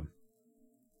 But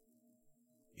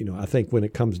you know, I think when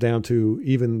it comes down to,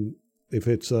 even if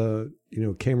it's you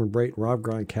know, Cameron Brate and Rob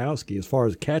Gronkowski, as far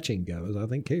as catching goes, I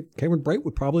think Cameron Brate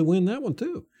would probably win that one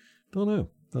too. Don't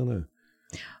know.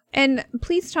 And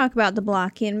please talk about the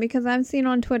blocking, because I've seen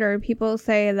on Twitter people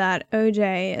say that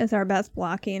OJ is our best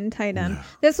blocking tight end. No.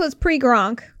 This was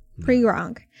pre-Gronk.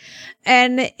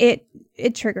 And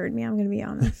it triggered me. I'm going to be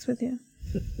honest with you.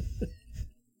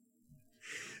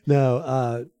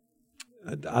 No,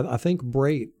 I think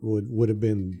Brate would have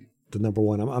been the number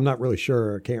one. I'm not really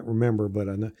sure. I can't remember, but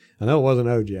I know it wasn't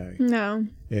OJ. No.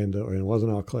 And it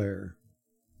wasn't Auclair.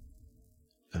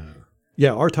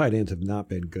 Yeah, our tight ends have not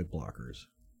been good blockers.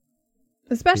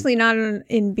 Especially not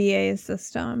in BA's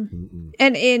system. Mm-mm.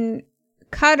 And in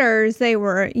Cutters, they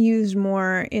were used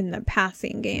more in the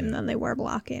passing game than they were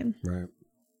blocking. Right.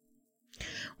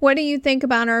 What do you think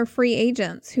about our free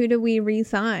agents? Who do we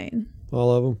re-sign?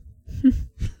 All of them.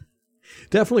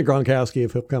 Definitely Gronkowski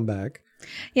if he'll come back.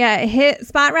 Yeah,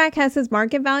 Spot Rack has his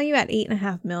market value at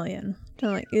 $8.5 million. So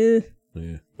I'm like, ugh.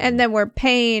 Yeah. And then we're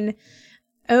paying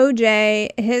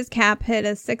OJ. His cap hit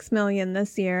is $6 million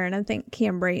this year, and I think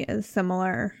Cambry is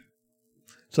similar.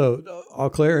 So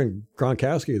Auclair and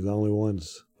Gronkowski are the only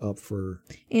ones up for.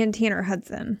 And Tanner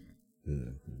Hudson.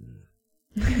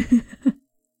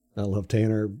 I love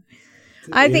Tanner.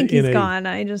 I think he's gone.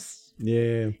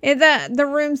 Yeah. The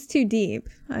room's too deep.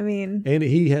 I mean, and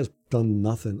he has done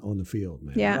nothing on the field,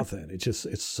 man. Yeah. Nothing.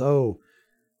 It's so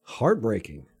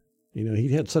heartbreaking. You know,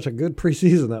 he had such a good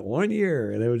preseason that one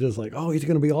year, and it was just like, oh, he's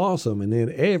going to be awesome. And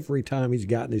then every time he's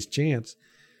gotten his chance,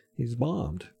 he's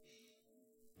bombed.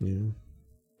 Yeah.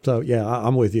 So, yeah,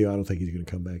 I'm with you. I don't think he's going to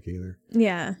come back either.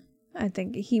 yeah, I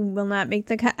think he will not make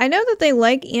the cut. I know that they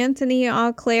like Anthony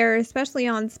Auclair, especially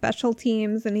on special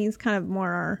teams, and he's kind of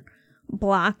more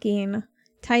blocking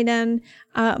tight end.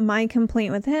 My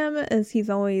complaint with him is he's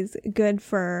always good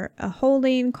for a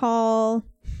holding call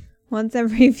once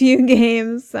every few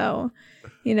games. So,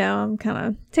 you know, I'm kind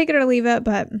of take it or leave it,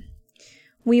 but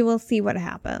we will see what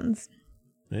happens.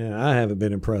 Yeah, I haven't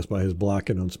been impressed by his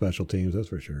blocking on special teams, that's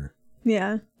for sure.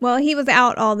 Yeah. Well, he was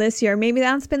out all this year. Maybe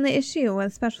that's been the issue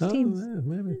with special teams. Yeah,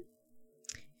 maybe.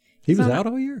 He was out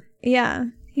all year? Yeah.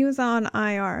 He was on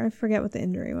IR. I forget what the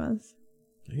injury was.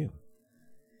 Damn.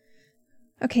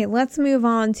 Okay, let's move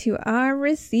on to our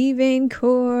receiving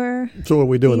core. So are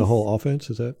we doing the whole offense?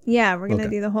 Is that? Yeah, we're going to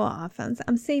do the whole offense.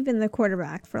 I'm saving the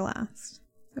quarterback for last.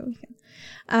 So we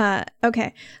can.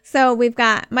 Okay, so we've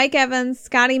got Mike Evans,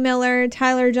 Scotty Miller,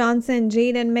 Tyler Johnson,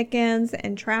 Jaden Mickens,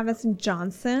 and Travis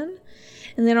Johnson.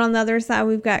 And then on the other side,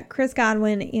 we've got Chris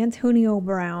Godwin, Antonio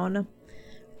Brown,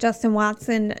 Justin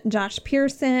Watson, Josh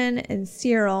Pearson, and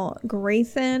Cyril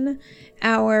Grayson.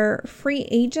 Our free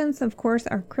agents, of course,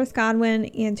 are Chris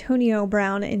Godwin, Antonio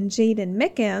Brown, and Jaden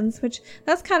Mickens, which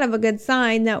that's kind of a good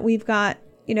sign that we've got,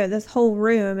 you know, this whole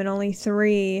room and only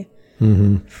 3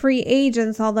 free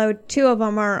agents, although 2 of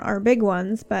them are big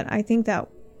ones. But I think that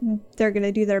they're going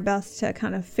to do their best to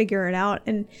kind of figure it out.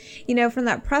 And, you know, from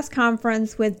that press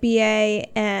conference with BA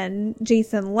and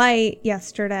Jason Light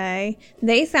yesterday,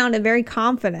 they sounded very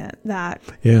confident that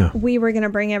we were going to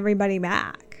bring everybody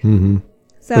back. Mm-hmm.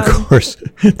 So, of course,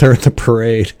 during the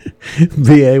parade,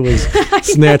 BA was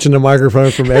snatching the microphone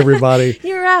from everybody.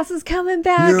 Your ass is coming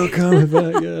back. You're coming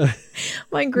back, yeah.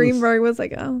 Mike Greenberg was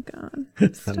like, oh,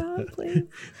 God, stop, please.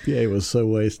 BA was so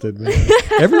wasted, man.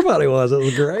 Everybody was. It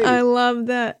was great. I loved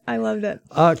that. I loved it.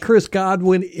 Chris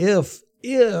Godwin, if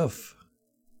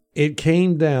it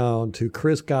came down to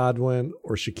Chris Godwin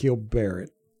or Shaquille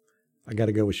Barrett, I got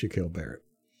to go with Shaquille Barrett.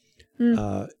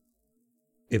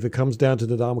 If it comes down to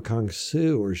Ndamukong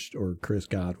Suh or Chris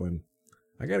Godwin,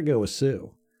 I got to go with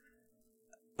Sue.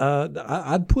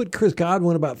 I'd put Chris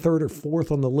Godwin about 3rd or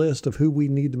 4th on the list of who we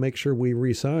need to make sure we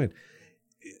re-sign.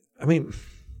 I mean,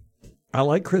 I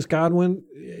like Chris Godwin.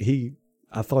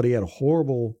 I thought he had a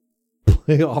horrible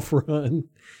playoff run.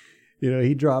 You know,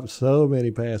 he dropped so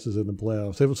many passes in the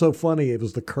playoffs. It was so funny. It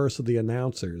was the curse of the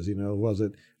announcers. You know, was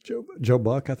it Joe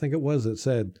Buck, I think it was, that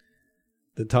said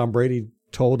that Tom Brady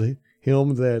told him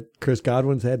that Chris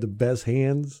Godwin's had the best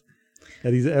hands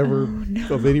that he's ever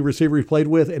of any receiver he's played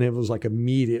with, and it was like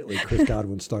immediately Chris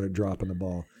Godwin started dropping the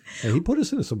ball, and he put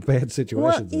us into some bad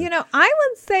situations. Well, you know, I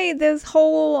would say this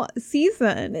whole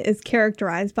season is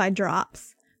characterized by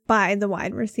drops by the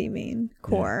wide receiving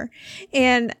core,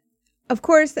 and of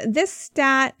course, this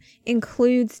stat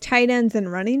includes tight ends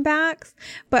and running backs,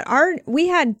 but we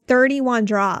had 31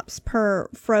 drops per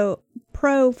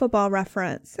Pro Football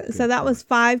Reference. So that was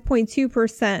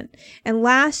 5.2%. And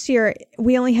last year,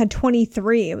 we only had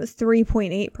 23. It was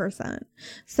 3.8%.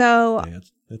 So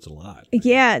that's a lot.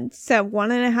 Yeah. So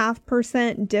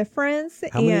 1.5% difference.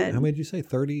 How many did you say?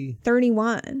 30?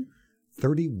 31.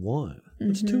 31.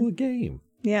 That's 2 a game.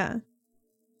 Yeah.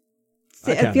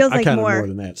 It feels like more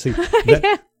than that. See,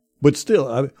 but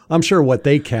still, I'm sure what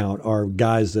they count are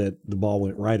guys that the ball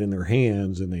went right in their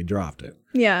hands and they dropped it.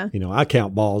 Yeah. You know, I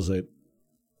count balls that,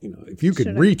 you know, if you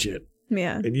can reach it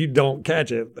and you don't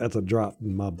catch it, that's a drop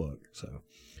in my book. So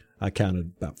I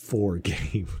counted about 4 a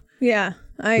game. Yeah,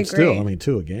 I agree. Still, I mean,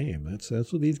 2 a game. That's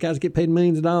what these guys get paid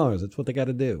millions of dollars. That's what they got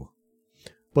to do.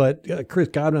 But Chris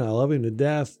Godwin, I love him to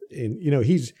death. And, you know,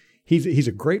 he's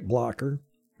a great blocker.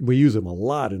 We use him a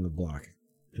lot in the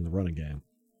running game.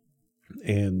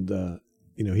 And,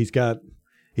 you know,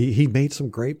 he made some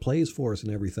great plays for us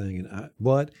and everything.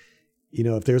 But, you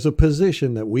know, if there's a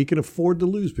position that we can afford to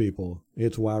lose people,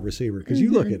 it's wide receiver. Because you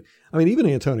look at, I mean, even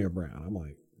Antonio Brown, I'm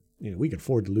like, we could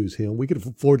afford to lose him. We could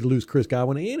afford to lose Chris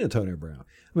Godwin and Antonio Brown.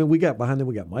 I mean, we got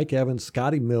Mike Evans,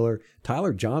 Scotty Miller,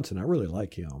 Tyler Johnson. I really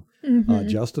like him.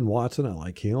 Justin Watson, I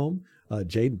like him.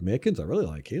 Jaden Mickens, I really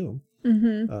like him.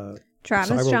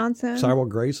 Travis Johnson. Cyril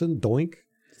Grayson, Doink.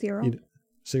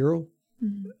 Cyril.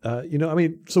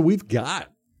 So we've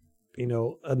got,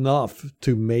 enough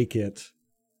to make it,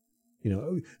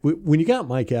 when you got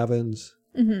Mike Evans,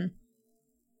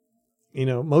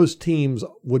 most teams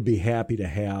would be happy to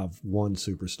have one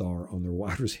superstar on their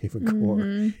wide receiver core.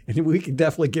 And we can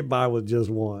definitely get by with just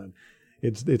one.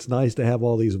 It's nice to have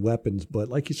all these weapons, but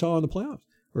like you saw in the playoffs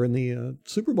or in the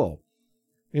Super Bowl,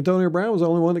 Antonio Brown was the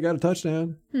only one that got a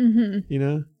touchdown.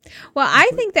 Well, I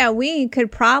think that we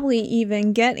could probably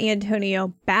even get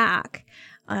Antonio back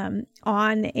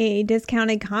on a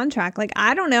discounted contract. Like,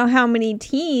 I don't know how many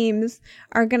teams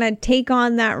are going to take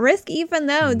on that risk, even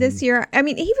though this year, I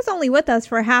mean, he was only with us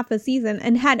for half a season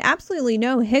and had absolutely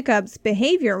no hiccups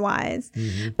behavior-wise.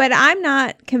 But I'm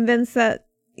not convinced that,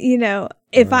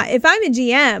 if I'm a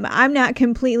GM, I'm not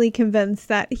completely convinced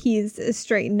that he's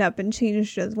straightened up and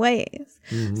changed his ways.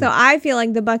 So I feel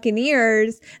like the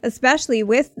Buccaneers, especially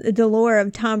with the lure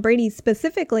of Tom Brady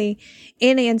specifically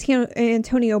in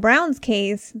Antonio Brown's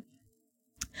case,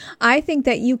 I think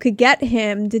that you could get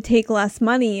him to take less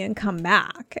money and come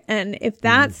back. And if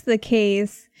that's the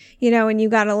case, and you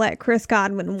got to let Chris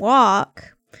Godwin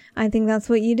walk, I think that's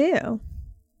what you do.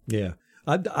 Yeah.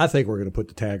 I think we're going to put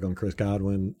the tag on Chris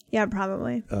Godwin. Yeah,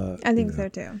 probably. I think so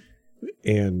too.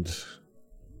 And,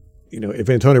 if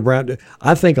Antonio Brown,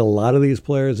 I think a lot of these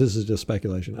players, this is just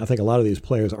speculation, I think a lot of these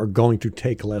players are going to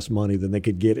take less money than they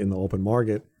could get in the open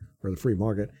market or the free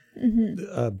market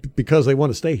because they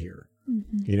want to stay here.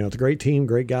 It's a great team,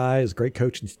 great guys, great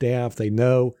coaching staff. They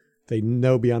know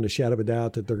beyond a shadow of a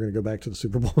doubt that they're going to go back to the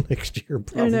Super Bowl next year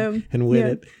probably and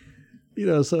win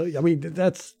it. So, I mean,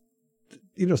 that's,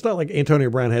 it's not like Antonio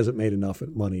Brown hasn't made enough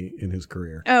money in his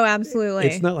career. Oh, absolutely.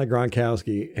 It's not like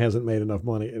Gronkowski hasn't made enough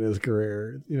money in his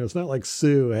career. It's not like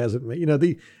Sue hasn't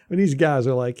made, these guys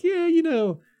are like,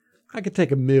 I could take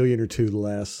 $1 million or $2 million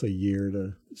less a year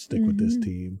to stick with this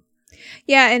team.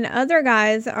 Yeah. And other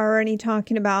guys are already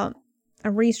talking about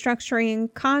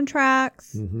restructuring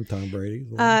contracts. Tom Brady.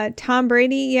 Tom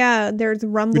Brady, yeah, there's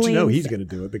rumblings. But he's going to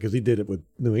do it because he did it with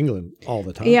New England all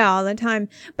the time. Yeah, all the time.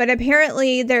 But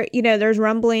apparently there's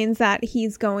rumblings that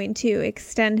he's going to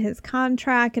extend his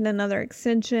contract and another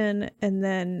extension and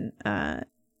then,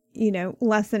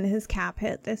 lessen his cap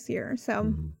hit this year.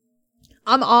 So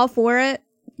I'm all for it.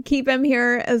 Keep him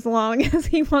here as long as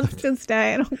he wants to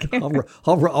stay. I don't care.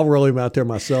 I'll roll him out there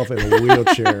myself in a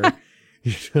wheelchair.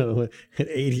 At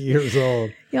 80 years old.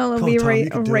 Y'all will be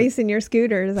racing your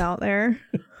scooters out there.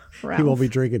 He won't be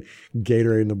drinking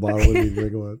Gatorade in the bottle. He'll be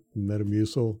drinking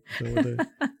Metamucil.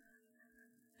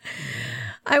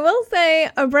 I will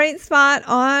say a bright spot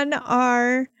on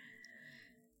our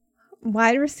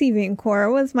wide receiving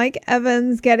core was Mike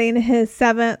Evans getting his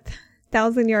 7th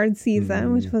 1,000-yard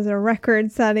season, which was a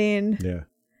record-setting. Yeah.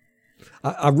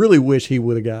 I really wish he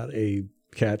would have got a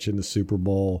catch in the Super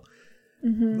Bowl.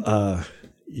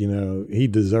 He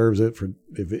deserves it for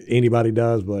if anybody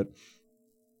does, but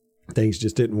things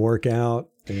just didn't work out.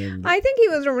 And I think he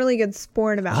was a really good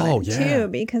sport about it too,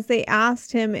 because they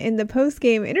asked him in the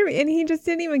post-game interview and he just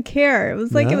didn't even care. It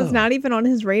was like it was not even on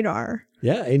his radar.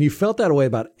 Yeah, and you felt that way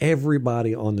about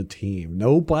everybody on the team.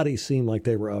 Nobody seemed like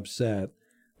they were upset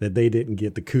that they didn't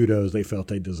get the kudos they felt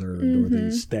they deserved or the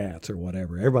stats or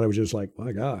whatever. Everybody was just like,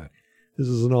 my God, this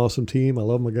is an awesome team. I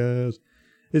love my guys.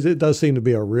 It does seem to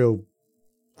be a real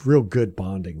good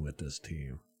bonding with this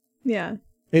team. Yeah.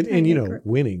 And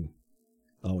winning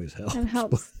always helps. It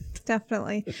helps,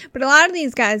 definitely. But a lot of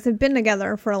these guys have been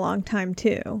together for a long time,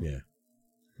 too. Yeah.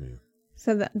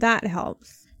 So that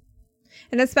helps.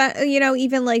 And especially,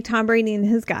 even like Tom Brady and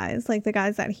his guys, like the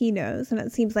guys that he knows. And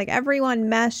it seems like everyone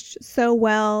meshed so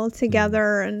well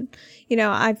together. And,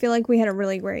 I feel like we had a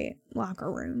really great locker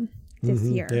room this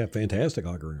year. Yeah, fantastic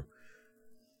locker room.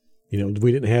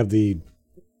 We didn't have the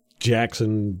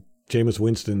Jameis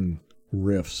Winston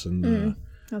riffs. And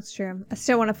that's true. I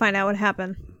still want to find out what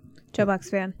happened. Joe Bucks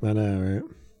fan. I know, right?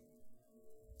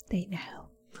 They know.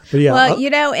 But yeah,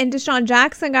 well, and Deshaun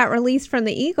Jackson got released from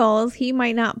the Eagles. He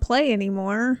might not play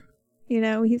anymore.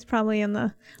 He's probably in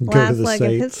the last leg of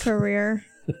his career.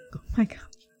 Oh, my God.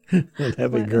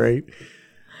 That'd be great.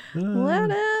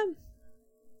 Let him.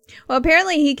 Well,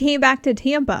 apparently he came back to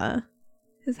Tampa.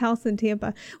 His house in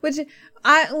Tampa, which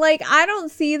I don't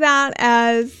see that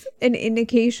as an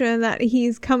indication that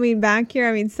he's coming back here.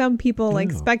 I mean, some people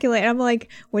speculate. I'm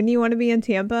like, when do you want to be in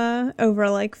Tampa over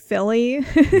like Philly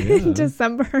in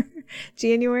December,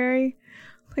 January?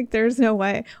 Like, there's no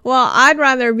way. Well, I'd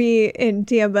rather be in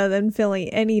Tampa than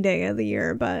Philly any day of the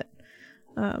year, but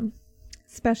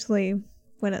especially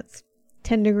when it's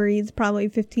 10 degrees, probably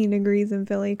 15 degrees in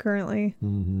Philly currently.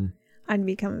 Mm-hmm. I'd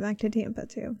be coming back to Tampa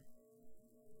too.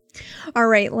 All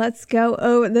right, let's go.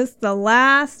 Oh, this is the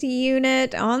last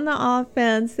unit on the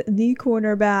offense, the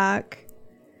quarterback.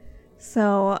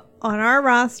 So on our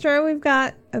roster, we've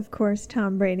got, of course,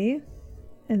 Tom Brady,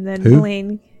 and then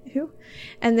Blaine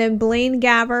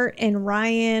Gabbert and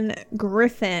Ryan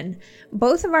Griffin.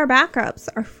 Both of our backups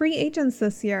are free agents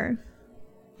this year.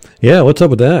 Yeah, what's up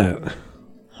with that?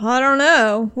 I don't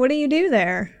know. What do you do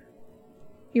there?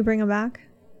 You bring them back?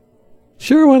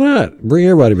 Sure, why not? Bring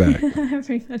everybody back.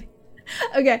 Everybody.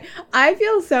 Okay, I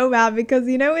feel so bad because,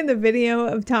 you know, in the video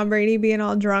of Tom Brady being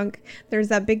all drunk, there's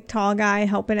that big tall guy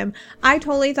helping him. I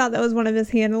totally thought that was one of his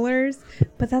handlers,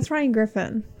 but that's Ryan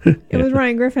Griffin. It was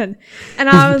Ryan Griffin. And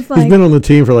I was like... He's been on the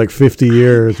team for like 50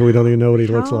 years. We don't even know what he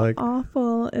looks like. How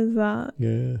awful is that?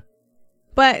 Yeah.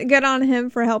 But good on him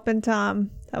for helping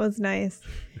Tom. That was nice.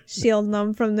 Shielding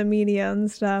them from the media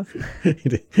and stuff. He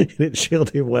didn't shield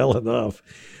him well enough.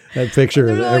 That picture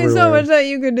is There's only everywhere. so much that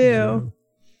you could do. Yeah.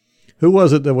 Who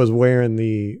was it that was wearing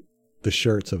the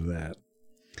shirts of that?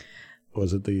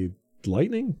 Was it the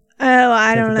Lightning? Oh,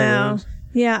 I don't know.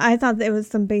 Yeah, I thought it was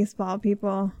some baseball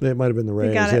people. It might have been the Rays.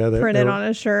 They got it printed on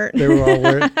a shirt. They were all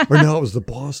wearing... Or no, it was the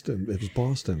Boston. It was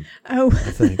Boston. Oh.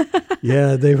 I think.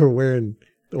 Yeah, they were wearing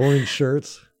orange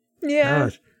shirts. Yeah.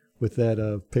 Gosh, with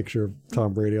that picture of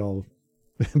Tom Brady all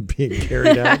being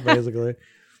carried out, basically.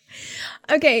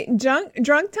 Okay,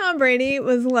 drunk Tom Brady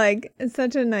was like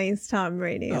such a nice Tom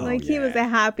Brady. Oh, He was a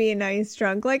happy, nice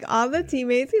drunk. Like all the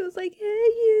teammates, he was like, "Hey,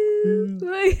 you."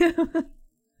 Like,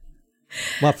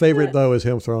 My favorite though is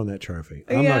him throwing that trophy.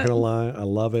 I'm Yeah. not gonna lie, I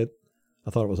love it. I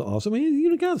thought it was awesome. I mean,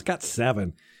 you guys got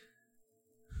 7.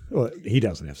 Well, he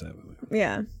doesn't have 7.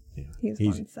 yeah, Yeah. he's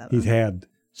won 7. He's had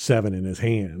 7 in his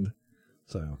hand,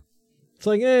 so it's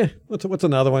like, what's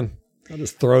another one? I'll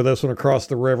just throw this one across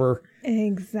the river.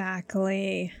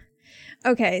 Exactly.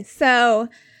 Okay, so...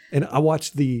 And I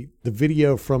watched the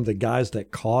video from the guys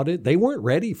that caught it. They weren't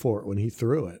ready for it when he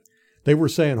threw it. They were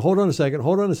saying, hold on a second,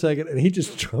 and he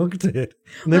just chunked it.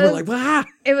 And they were like, "Ah!"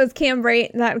 It was Cam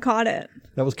Brate that caught it.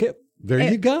 That was Kip. There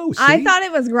you go. See? I thought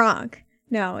it was Gronk.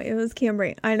 No, it was Cam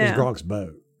Brate. I know. It was Gronk's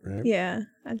boat, right? Yeah,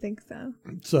 I think so.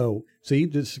 So, see,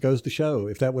 this goes to show,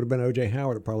 if that would have been O.J.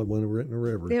 Howard, it probably wouldn't have written a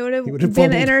river. It would have been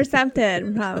fumbled.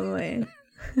 intercepted, probably,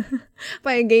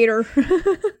 by a gator.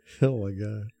 Oh, my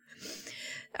God.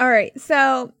 All right,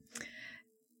 so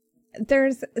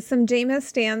there's some Jameis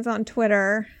stands on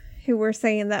Twitter who were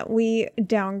saying that we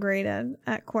downgraded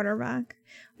at quarterback,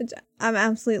 which I'm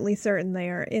absolutely certain they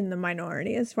are in the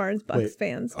minority as far as Bucs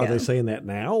fans go. Are they saying that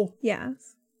now?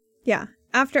 Yes. Yeah.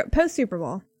 After post Super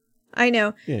Bowl. I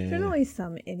know. Yeah. There's always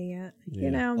some idiot, you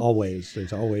know? Always.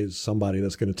 There's always somebody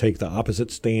that's going to take the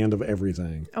opposite stand of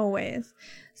everything. Always.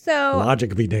 So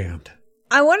Logic be damned.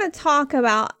 I want to talk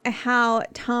about how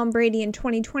Tom Brady in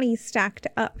 2020 stacked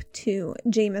up to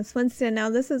Jameis Winston. Now,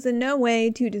 this is in no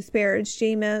way to disparage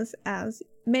Jameis, as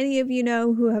many of you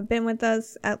know who have been with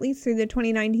us at least through the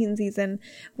 2019 season.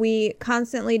 We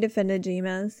constantly defended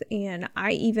Jameis, and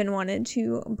I even wanted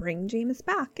to bring Jameis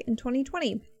back in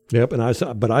 2020. Yep, and I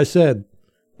said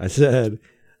the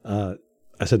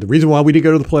reason why we did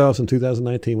go to the playoffs in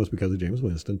 2019 was because of Jameis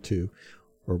Winston. 2,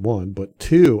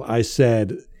 I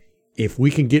said, if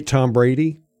we can get Tom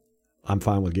Brady, I'm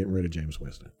fine with getting rid of Jameis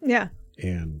Winston. Yeah.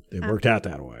 And it worked out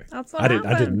that way. That's what I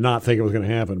happened. did not think it was going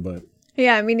to happen, but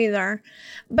yeah, me neither.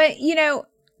 But you know,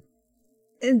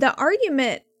 the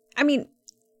argument, I mean,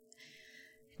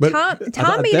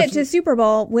 Tom made it to Super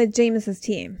Bowl with Jameis's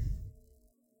team.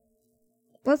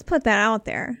 Let's put that out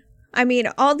there. I mean,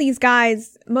 all these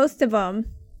guys, most of them,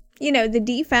 you know, the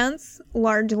defense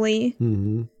largely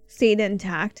stayed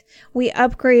intact. We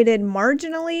upgraded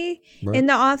marginally in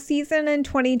the offseason in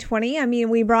 2020. I mean,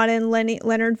 we brought in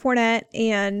Leonard Fournette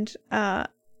and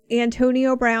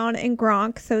Antonio Brown and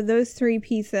Gronk. So those 3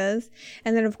 pieces.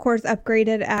 And then, of course,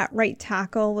 upgraded at right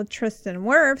tackle with Tristan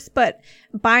Wirfs. But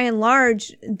by and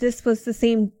large, this was the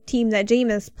same team that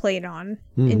Jameis played on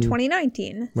in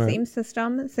 2019. Right. Same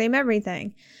system, same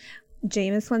everything.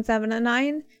 Jameis went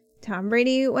 7-9. Tom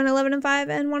Brady went 11-5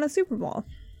 and won a Super Bowl.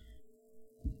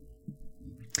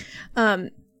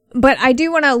 But I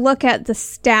do want to look at the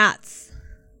stats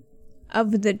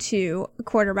of the 2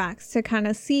 quarterbacks to kind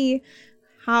of see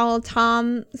how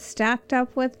Tom stacked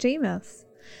up with Jameis.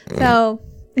 So,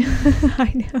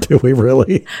 I know. do we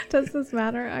really? Does this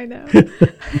matter? I know.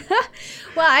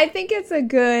 Well, I think it's a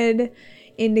good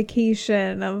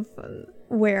indication of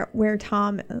where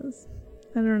Tom is.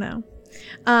 I don't know.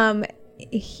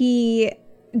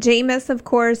 Jameis, of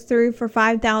course, threw for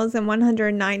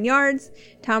 5,109 yards.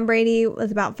 Tom Brady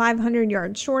was about 500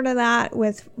 yards short of that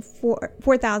with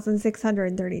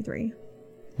 4,633.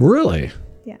 Really?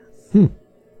 Yes.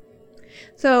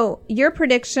 So your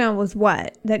prediction was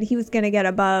what? That he was going to get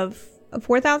above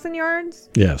 4,000 yards?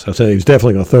 Yes. I said he was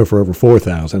definitely going to throw for over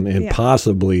 4,000 and Yeah.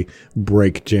 possibly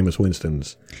break Jameis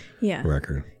Winston's Yeah.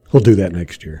 record. He'll do that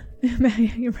next year.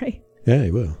 You're right. Yeah,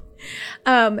 he will.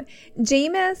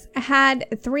 Jameis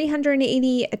had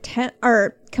 380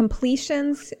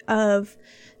 completions of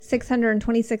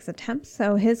 626 attempts.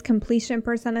 So his completion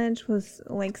percentage was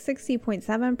like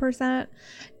 60.7%.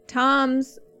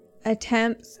 Tom's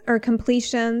attempts or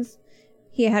completions,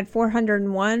 he had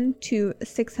 401 to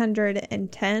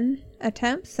 610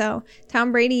 attempts. So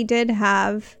Tom Brady did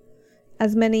have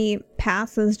as many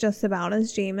passes just about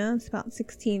as Jameis, about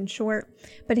 16 short.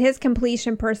 But his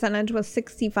completion percentage was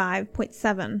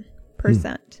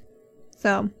 65.7%.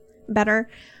 So better.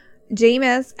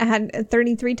 Jameis had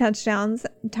 33 touchdowns.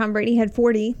 Tom Brady had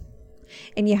 40.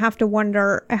 And you have to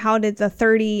wonder, how did the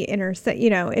 30 if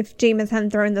Jameis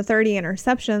hadn't thrown the 30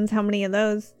 interceptions, how many of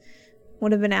those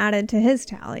would have been added to his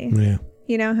tally? Yeah.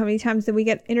 You know, how many times did we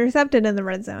get intercepted in the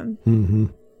red zone? Mm-hmm.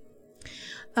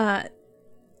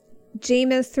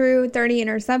 Jameis threw 30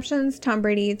 interceptions. Tom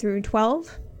Brady threw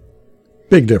 12.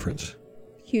 Big difference.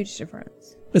 Huge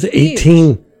difference. That's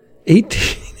 18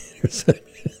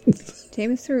 interceptions.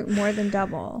 Jameis threw more than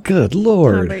double Good Tom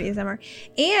Lord. Brady's number.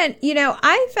 And,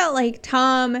 I felt like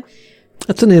Tom...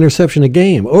 That's an interception a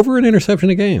game. Over an interception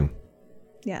a game.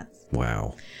 Yes.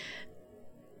 Wow.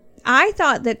 I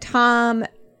thought that Tom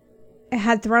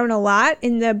had thrown a lot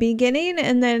in the beginning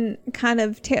and then kind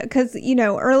of because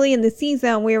early in the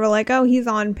season we were like, oh, he's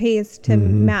on pace to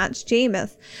match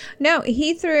Jameis. No,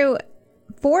 he threw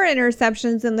 4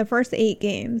 interceptions in the first 8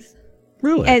 games.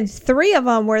 Really? And 3 of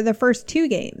them were the first 2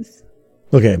 games.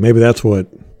 Okay, maybe that's what...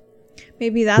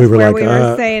 Maybe that's We were where like, we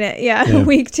were saying it. Yeah,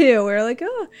 week 2. We were like,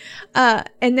 oh.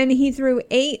 And then he threw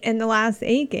 8 in the last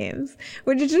 8 games,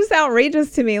 which is just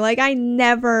outrageous to me. Like, I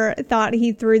never thought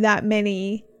he threw that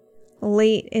many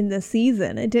late in the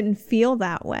season. It didn't feel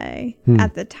that way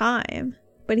at the time,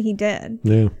 but he did.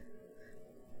 Yeah.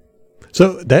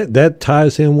 So that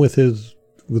ties him with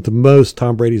the most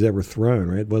Tom Brady's ever thrown,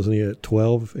 right? Wasn't he at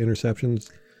 12 interceptions?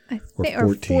 I think,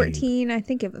 or 14. I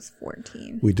think it was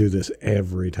 14. We do this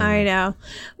every time. I know.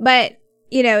 But,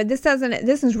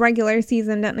 this is regular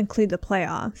season, doesn't include the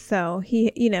playoffs. So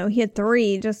he had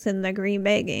 3 just in the Green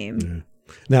Bay game. Yeah.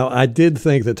 Now, I did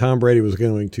think that Tom Brady was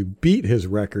going to beat his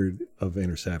record of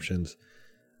interceptions.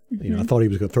 I thought he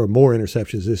was going to throw more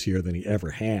interceptions this year than he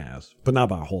ever has, but not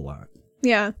by a whole lot.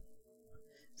 Yeah.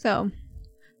 So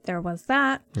there was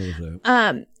that. What was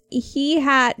that?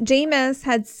 Jameis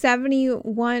had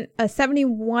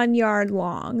 71 yard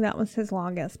long. That was his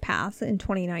longest pass in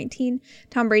 2019.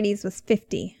 Tom Brady's was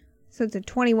 50. So it's a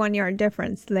 21 yard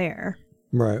difference there.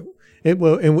 Right. And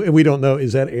we don't know,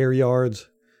 is that air yards?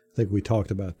 I think we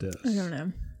talked about this. I don't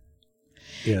know.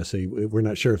 Yeah, see, we're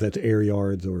not sure if that's air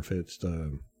yards or if it's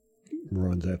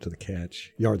runs after the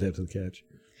catch, yards after the catch.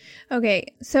 Okay,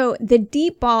 so the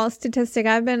deep ball statistic,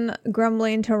 I've been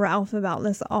grumbling to Ralph about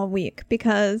this all week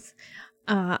because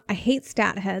I hate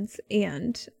stat heads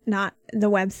and not the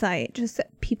website, just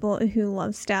people who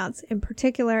love stats in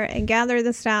particular and gather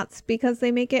the stats because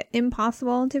they make it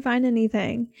impossible to find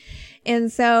anything. And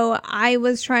so I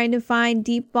was trying to find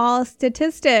deep ball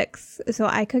statistics so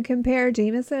I could compare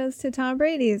Jameis's to Tom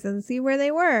Brady's and see where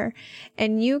they were.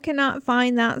 And you cannot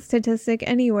find that statistic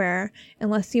anywhere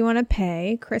unless you want to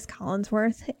pay Chris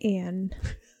Collinsworth and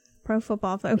Pro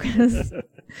Football Focus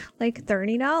like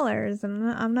 $30, and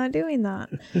I'm not doing that.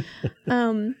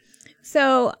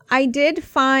 So I did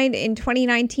find in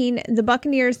 2019 the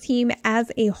Buccaneers team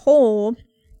as a whole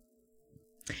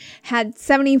had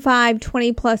 75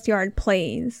 20-plus yard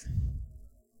plays,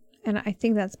 and I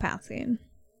think that's passing.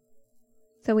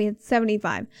 So we had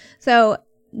 75. So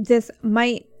this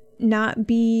might not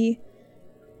be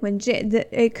when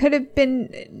it could have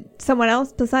been someone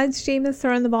else besides Jameis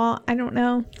throwing the ball. I don't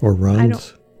know. Or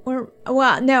runs.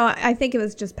 No, I think it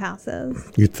was just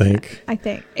passes. You think? I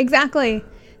think. Exactly.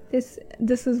 This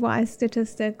is why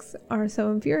statistics are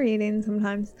so infuriating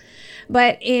sometimes.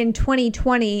 But in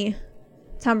 2020,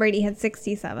 Tom Brady had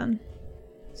 67.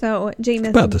 So Jameis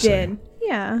about the did. same.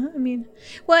 Yeah, I mean.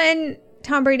 Well, and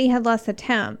Tom Brady had less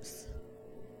attempts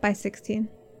by 16.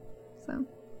 So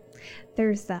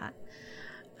there's that.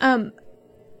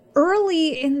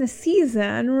 Early in the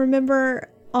season, remember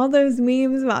all those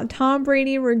memes about Tom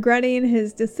Brady regretting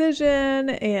his decision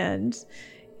and,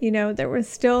 There was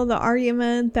still the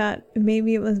argument that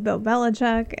maybe it was Bill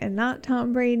Belichick and not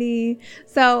Tom Brady.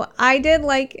 So I did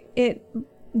like it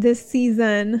this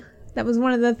season. That was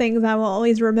one of the things I will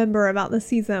always remember about the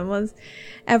season was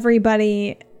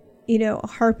everybody,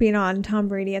 harping on Tom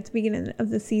Brady at the beginning of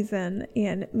the season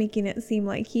and making it seem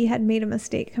like he had made a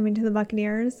mistake coming to the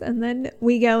Buccaneers. And then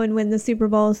we go and win the Super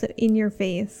Bowl, so in your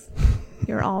face.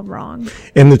 You're all wrong.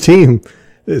 And the team,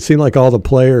 it seemed like all the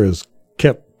players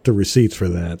kept the receipts for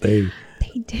that. They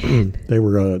did. They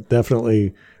were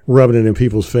definitely rubbing it in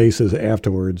people's faces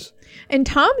afterwards. And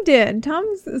Tom did.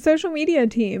 Tom's social media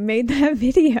team made that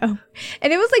video.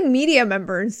 And it was like media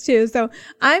members too. So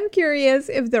I'm curious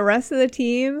if the rest of the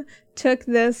team took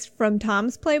this from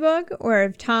Tom's playbook or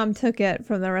if Tom took it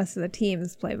from the rest of the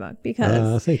team's playbook. Because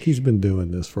I think he's been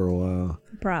doing this for a while.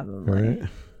 Probably. Right?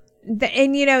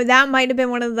 And, that might have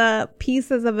been one of the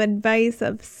pieces of advice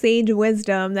of sage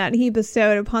wisdom that he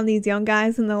bestowed upon these young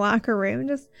guys in the locker room.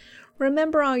 Just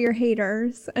remember all your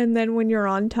haters. And then when you're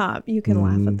on top, you can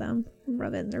laugh at them and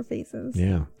rub it in their faces.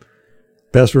 Yeah.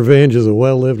 Best revenge is a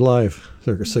well-lived life.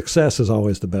 Success is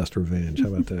always the best revenge. How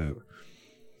about that?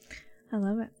 I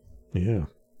love it. Yeah.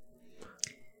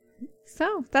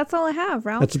 So that's all I have,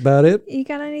 Ralph. That's about it. You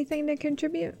got anything to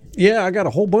contribute? Yeah, I got a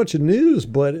whole bunch of news,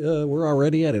 but we're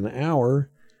already at an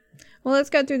hour. Well, let's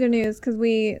go through the news because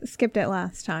we skipped it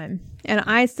last time. And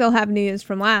I still have news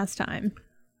from last time.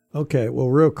 Okay, well,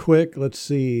 real quick, let's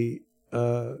see.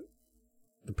 The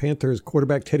Panthers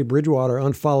quarterback Teddy Bridgewater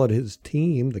unfollowed his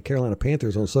team, the Carolina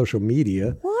Panthers, on social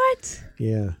media. What?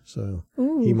 Yeah, so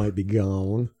Ooh. He might be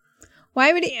gone.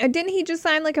 Why would he? Didn't he just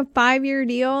sign like a 5-year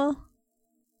deal?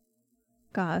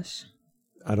 Gosh.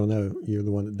 I don't know. You're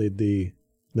the one that did the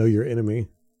Know Your Enemy.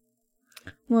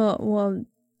 Well, we'll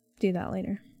do that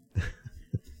later.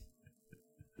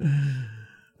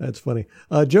 That's funny.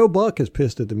 Joe Buck is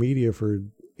pissed at the media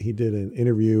he did an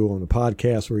interview on a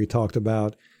podcast where he talked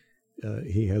about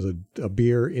he has a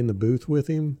beer in the booth with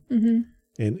him. Mm-hmm.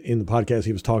 And in the podcast,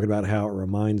 he was talking about how it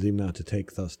reminds him not to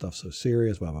take the stuff so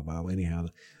serious, blah, blah, blah. Anyhow,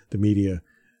 the media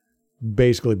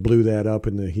basically blew that up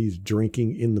and he's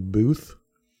drinking in the booth.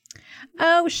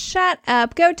 Oh, shut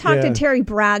up. Go talk to Terry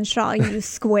Bradshaw, you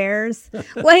squares.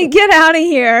 Get out of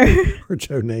here. Or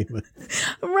Joe Namath.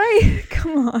 Right.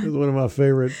 Come on. It's one of my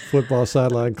favorite football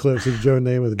sideline clips of Joe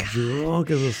Namath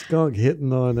drunk as a skunk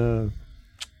hitting on, I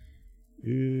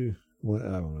don't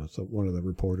know, one of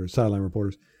the sideline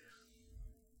reporters.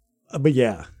 But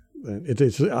yeah,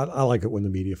 I like it when the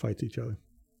media fights each other.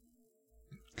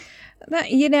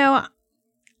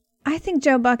 I think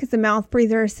Joe Buck is a mouth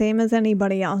breather, same as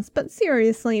anybody else. But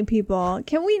seriously, people,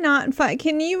 can we not fight?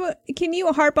 Can you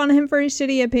harp on him for his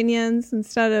shitty opinions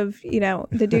instead of,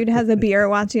 the dude has a beer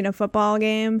watching a football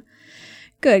game?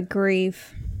 Good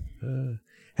grief.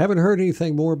 Haven't heard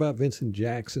anything more about Vincent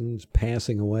Jackson's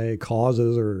passing away,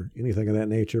 causes, or anything of that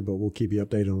nature, but we'll keep you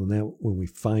updated on that when we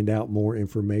find out more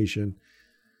information.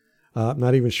 I'm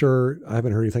not even sure. I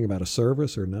haven't heard anything about a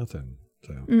service or nothing.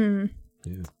 So,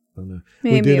 yeah. I don't know.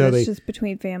 Maybe it was just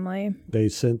between family. They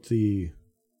sent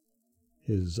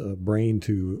his brain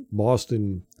to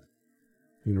Boston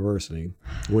University,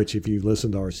 which if you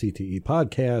listen to our CTE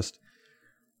podcast,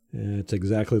 it's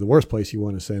exactly the worst place you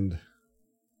want to send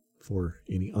for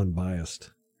any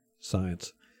unbiased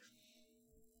science.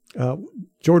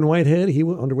 Jordan Whitehead, he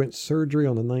underwent surgery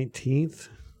on the 19th.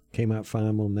 Came out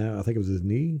fine on that. I think it was his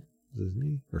knee. Was it his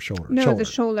knee or shoulder? No, the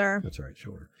shoulder. That's right,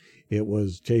 shoulder. It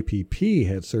was JPP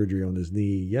had surgery on his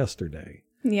knee yesterday.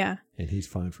 Yeah. And he's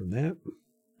fine from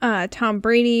that. Tom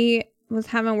Brady was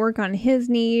having work on his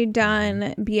knee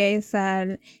done. BA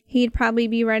said he'd probably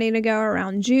be ready to go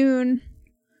around June.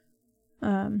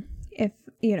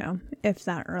 If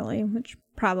that early, which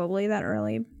probably that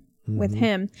early with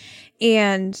him.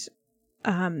 And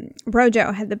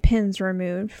Rojo had the pins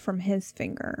removed from his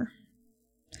finger.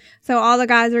 So all the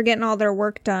guys are getting all their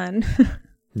work done.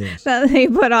 Yes. That they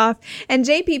put off. And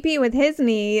JPP with his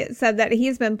knee said that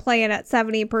he's been playing at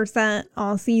 70%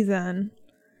 all season.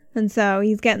 And so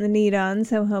he's getting the knee done,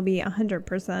 so he'll be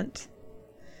 100%.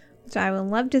 Which I would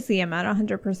love to see him at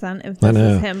 100% if this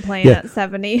is him playing at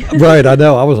 70. Right, I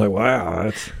know. I was like,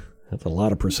 wow, that's a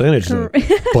lot of percentage to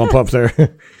bump up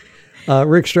there.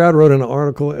 Rick Stroud wrote an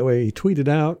article. He tweeted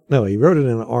out. No, he wrote it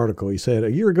in an article. He said,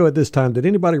 a year ago at this time, did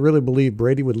anybody really believe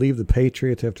Brady would leave the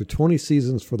Patriots after 20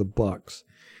 seasons for the Bucs?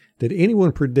 Did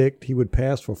anyone predict he would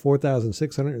pass for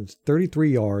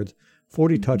 4,633 yards,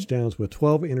 40 touchdowns with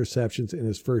 12 interceptions in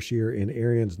his first year in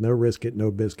Arians' no-risk-it,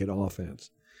 no-biscuit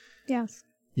offense? Yes.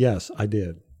 Yes, I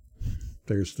did.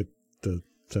 There's the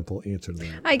simple answer to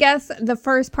that. I guess the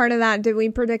first part of that, did we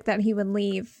predict that he would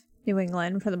leave New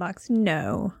England for the Bucks?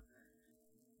 No.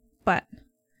 But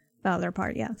the other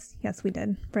part, yes. Yes, we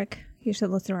did. Rick, you should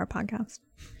listen to our podcast.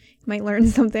 You might learn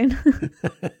something.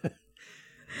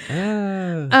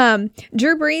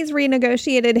 Drew Brees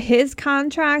renegotiated his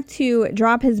contract to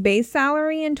drop his base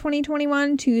salary in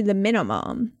 2021 to the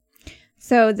minimum.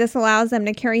 So this allows them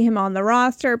to carry him on the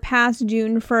roster past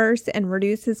June 1st and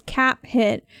reduce his cap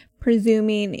hit,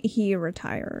 presuming he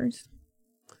retires.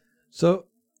 So,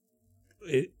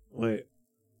 wait,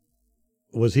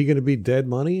 was he going to be dead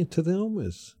money to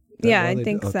them? Yeah, I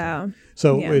think so.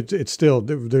 So yeah. it's still,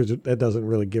 that doesn't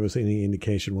really give us any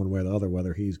indication one way or the other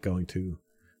whether he's going to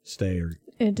stay or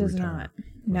it does retire.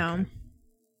 not.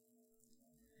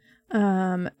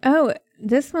 No. Okay.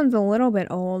 This one's a little bit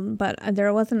old, but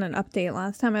there wasn't an update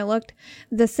last time I looked.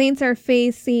 The Saints are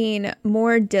facing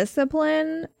more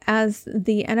discipline as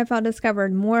the NFL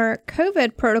discovered more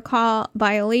COVID protocol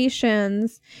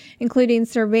violations, including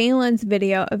surveillance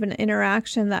video of an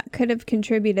interaction that could have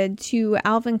contributed to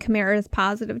Alvin Kamara's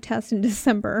positive test in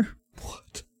December.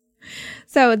 What?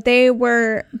 So they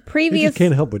were You just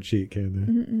can't help but cheat, can they?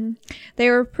 Mm-mm. They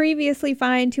were previously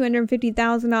fined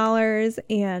 $250,000,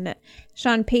 and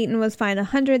Sean Payton was fined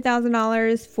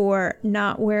 $100,000 for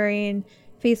not wearing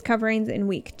face coverings in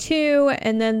week 2,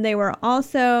 and then they were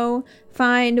also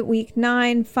fined week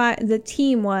 9. The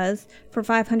team was for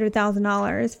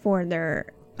 $500,000 for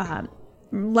their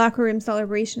locker room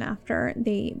celebration after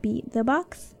they beat the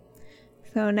Bucks.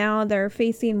 So now they're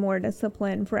facing more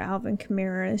discipline for Alvin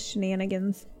Kamara's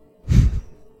shenanigans.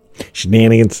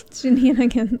 Shenanigans.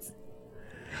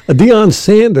 Deion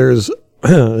Sanders,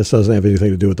 this doesn't have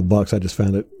anything to do with the Bucks. I just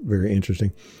found it very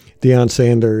interesting. Deion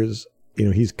Sanders,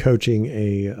 he's coaching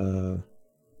a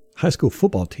high school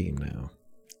football team now.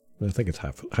 I think it's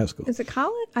high school. Is it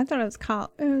college? I thought it was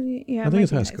college. Yeah, I think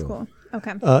it's high school.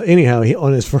 Okay. Anyhow,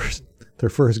 on their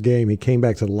first game, he came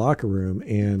back to the locker room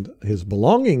and his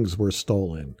belongings were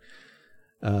stolen.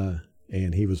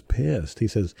 And he was pissed. He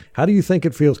says, "How do you think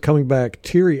it feels coming back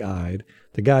teary-eyed?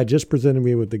 The guy just presented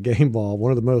me with the game ball,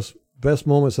 one of the best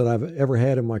moments that I've ever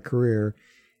had in my career.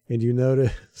 And you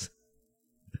notice,"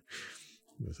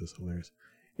 this is hilarious,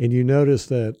 "and you notice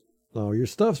that, your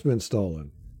stuff's been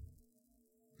stolen."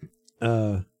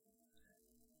 Then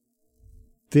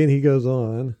he goes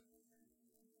on.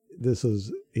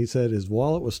 He said his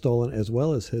wallet was stolen as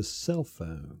well as his cell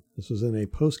phone. This was in a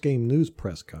post-game news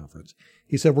press conference.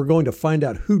 He said, "We're going to find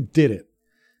out who did it."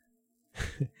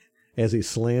 As he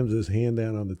slams his hand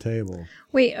down on the table.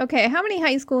 Wait, okay. How many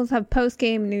high schools have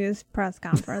post-game news press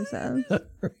conferences?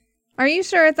 Are you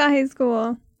sure it's a high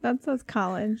school? That says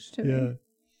college to me. Yeah.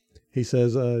 He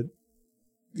says,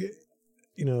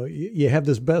 you have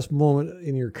this best moment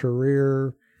in your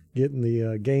career, getting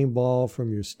the game ball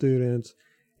from your students,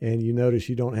 and you notice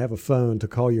you don't have a phone to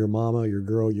call your mama, your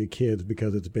girl, your kids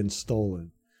because it's been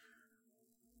stolen.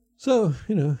 So,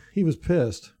 he was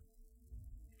pissed.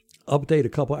 Update a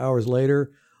couple hours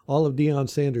later, all of Deion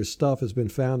Sanders' stuff has been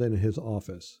found in his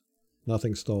office.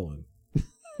 Nothing stolen.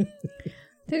 Did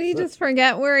he just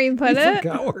forget where he put He it?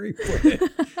 forgot where he put it.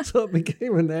 So it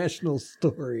became a national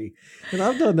story. And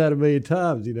I've done that a million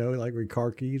times, like with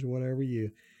car keys or whatever.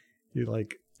 You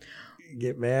like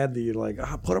get mad that you're like,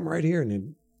 put them right here. And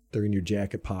then they're in your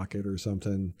jacket pocket or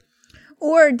something.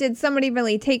 Or did somebody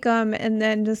really take them and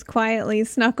then just quietly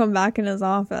snuck them back in his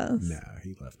office? No,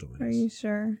 he left them. Are you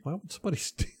sure? Why would somebody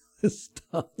steal his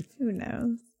stuff? Who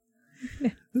knows?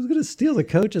 Who's going to steal the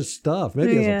coach's stuff?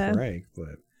 Maybe as a prank,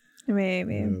 but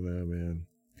maybe. I don't know, man.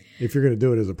 If you're going to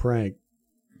do it as a prank,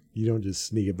 you don't just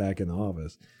sneak it back in the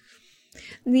office.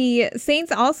 The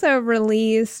Saints also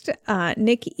released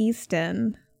Nick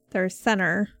Easton, their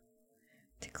center,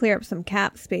 to clear up some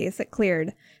cap space. It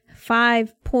cleared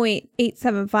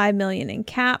 $5.875 million in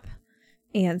cap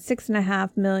and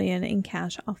 $6.5 million in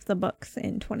cash off the books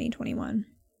in 2021.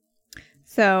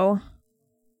 So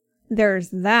there's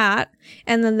that.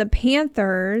 And then the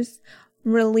Panthers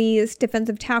released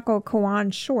defensive tackle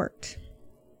Kawan Short.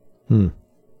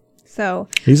 So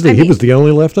he was the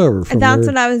only leftover. That's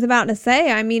what I was about to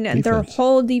say. I mean, their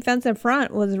whole defensive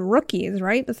front was rookies,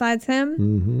 right? Besides him.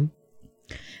 Mm-hmm.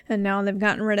 And now they've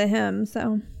gotten rid of him.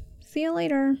 So see you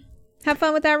later. Have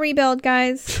fun with that rebuild,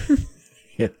 guys.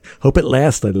 Yeah. Hope it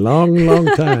lasts a long, long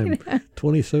time.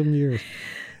 20-some years.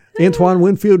 Antoine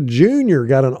Winfield Jr.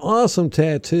 got an awesome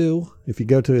tattoo. If you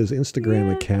go to his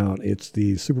Instagram account, it's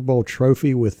the Super Bowl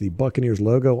trophy with the Buccaneers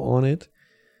logo on it.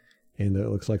 And it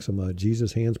looks like some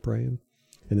Jesus hands praying.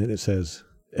 And then it says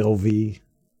LV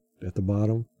at the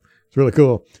bottom. It's really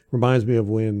cool. Reminds me of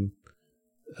when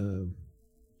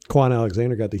Quan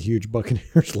Alexander got the huge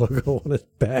Buccaneers logo on his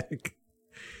back.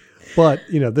 But,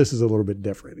 this is a little bit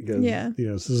different because, Yeah.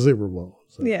 It's the Super Bowl.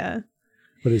 So. Yeah.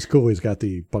 But it's cool. He's got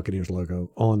the Buccaneers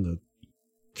logo on the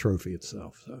trophy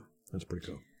itself. So that's pretty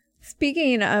cool.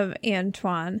 Speaking of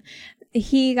Antoine,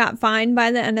 he got fined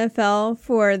by the NFL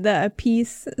for the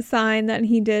peace sign that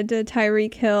he did to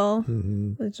Tyreek Hill,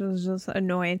 which was just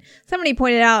annoying. Somebody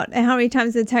pointed out, how many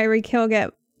times did Tyreek Hill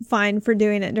get fined for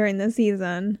doing it during the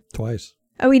season? Twice.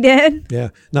 Oh, he did? Yeah.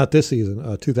 Not this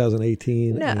season,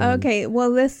 2018. No, okay.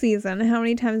 Well, this season, how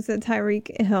many times did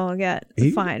Tyreek Hill get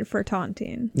fined for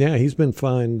taunting? Yeah, he's been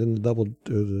fined in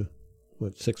the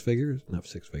six figures? Not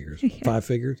six figures. 5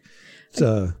 figures.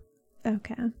 So,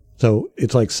 okay. So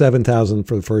it's like $7,000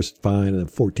 for the first fine and then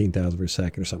 $14,000 for the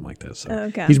second or something like that. So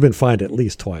okay. He's been fined at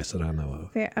least twice that I know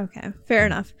of. Fair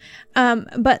enough.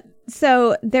 But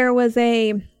so there was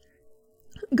a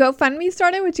GoFundMe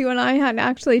started, which you and I had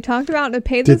actually talked about to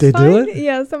pay this fine. Did they fine. do it?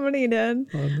 Yeah, somebody did.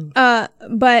 Oh, no.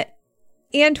 But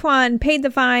Antoine paid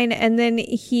the fine and then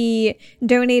he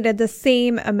donated the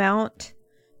same amount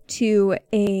to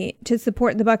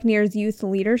support the Buccaneers youth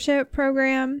leadership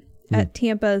program at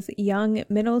Tampa's Young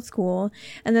Middle School.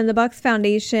 And then the Bucs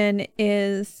Foundation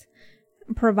is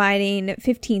providing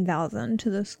 $15,000 to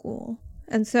the school.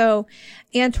 And so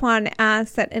Antoine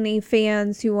asked that any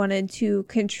fans who wanted to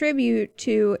contribute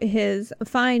to his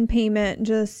fine payment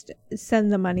just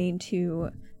send the money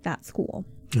to that school.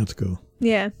 That's cool.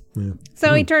 Yeah.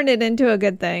 So he turned it into a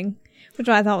good thing, which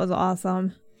I thought was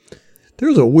awesome.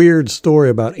 There's a weird story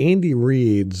about Andy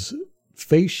Reid's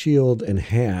face shield and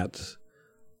hat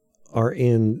are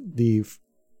in the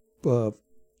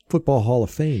Football Hall of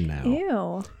Fame now.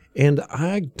 Ew. And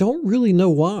I don't really know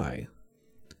why.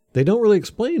 They don't really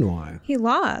explain why. He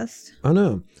lost. I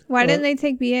know. Why didn't they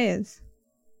take BAs?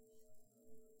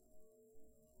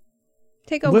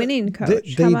 Take a winning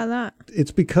coach. How about that?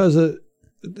 It's because,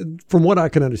 from what I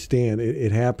can understand,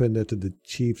 it happened that the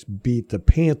Chiefs beat the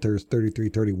Panthers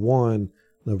 33-31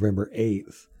 November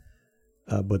 8th.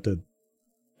 But the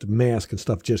mask and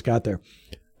stuff just got there.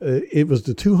 It was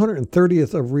the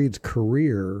 230th of Reid's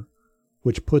career,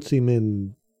 which puts him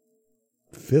in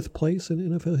 5th place in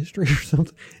NFL history or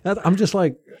something. I'm just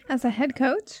like... As a head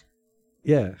coach?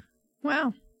 Yeah.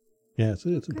 Wow. Yeah, it's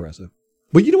impressive.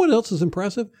 But you know what else is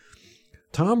impressive?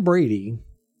 Tom Brady.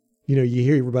 You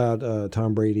hear about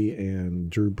Tom Brady and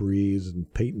Drew Brees and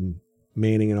Peyton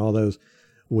Manning and all those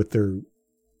with their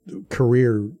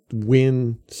career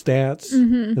win stats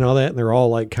and all that. And they're all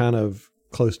like kind of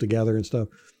close together and stuff.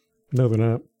 No, they're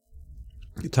not.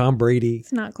 Tom Brady.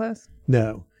 It's not close.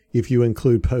 No, if you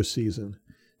include postseason.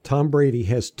 Tom Brady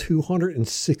has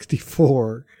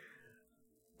 264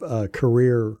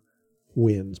 career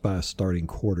wins by a starting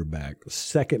quarterback.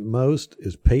 Second most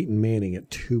is Peyton Manning at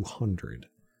 200.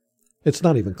 It's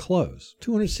not even close.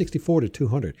 264 to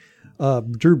 200.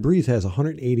 Drew Brees has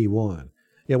 181.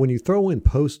 Yeah, when you throw in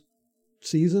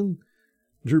postseason,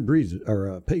 Drew Brees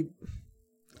or Peyton.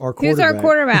 Who's our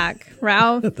quarterback?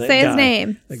 Ralph. Say his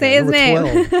name. Say his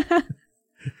name.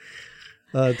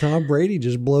 Tom Brady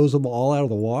just blows them all out of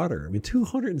the water. I mean,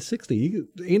 260.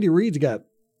 Andy Reid's got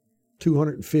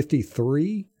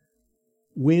 253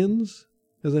 wins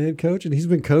as a head coach, and he's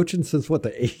been coaching since, the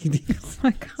 80s? Oh,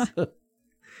 my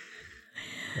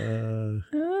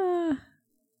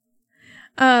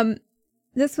God.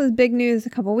 This was big news a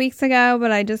couple weeks ago,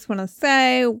 but I just want to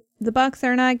say the Bucs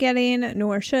are not getting,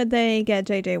 nor should they, get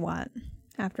J.J. Watt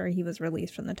after he was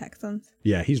released from the Texans.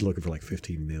 Yeah, he's looking for like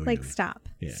 $15 million. Stop.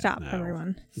 Yeah, stop, no,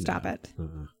 everyone. Stop it.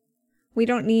 Uh-uh. We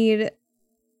don't need...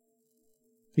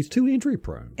 He's too injury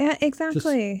prone. Yeah,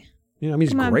 exactly.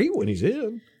 He's great when he's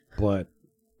in, but...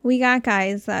 We got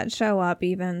guys that show up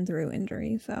even through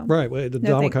injury, so... Right. Well,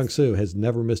 Ndamukong Suh has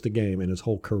never missed a game in his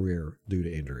whole career due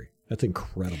to injury. That's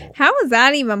incredible. How is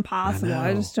that even possible?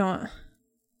 I know. just don't...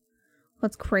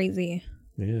 That's crazy.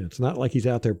 Yeah, it's not like he's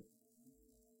out there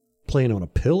playing on a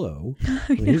pillow.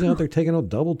 He's out there taking on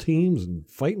double teams and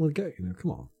fighting with guys.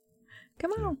 Come on.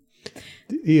 Come on.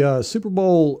 The Super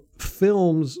Bowl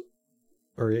films,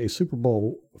 or a Super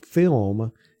Bowl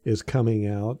film is coming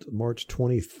out March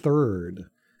 23rd,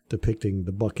 depicting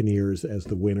the Buccaneers as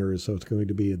the winners. So it's going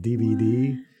to be a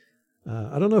DVD.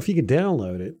 I don't know if you can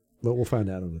download it, but we'll find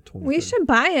out on the 23rd. We should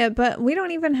buy it, but we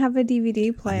don't even have a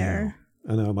DVD player.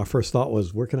 I know. My first thought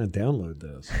was, where can I download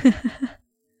this?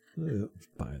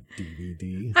 Buy a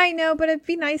DVD. I know, but it'd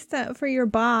be nice for your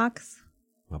box.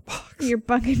 My box. Your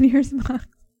Buccaneers box.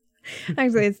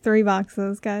 Actually, it's 3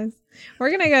 boxes, guys. We're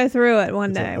going to go through it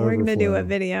one day. We're going to do a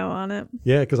video on it.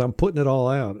 Yeah, because I'm putting it all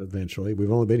out eventually.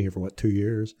 We've only been here for, 2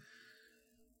 years?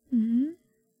 Mm-hmm.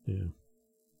 Yeah.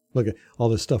 Look at all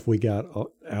the stuff we got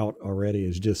out already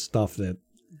is just stuff that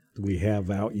we have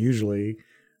out. Usually,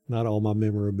 not all my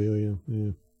memorabilia.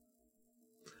 Yeah.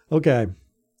 Okay,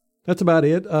 that's about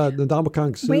it. The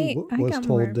Ndamukong Suh was told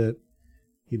more. that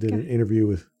he did an interview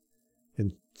with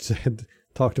and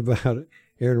talked about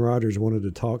Aaron Rodgers wanted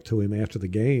to talk to him after the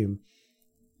game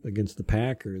against the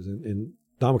Packers, and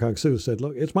Ndamukong Suh said,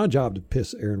 "Look, it's my job to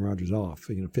piss Aaron Rodgers off,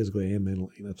 physically and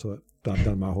mentally. That's what I've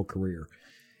done my whole career."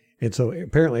 And so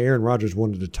apparently Aaron Rodgers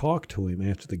wanted to talk to him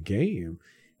after the game,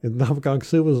 and Ndamukong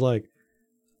Suh was like,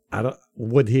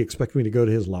 would he expect me to go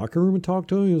to his locker room and talk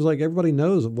to him? He was like, everybody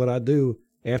knows what I do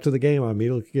after the game. I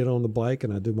immediately get on the bike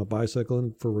and I do my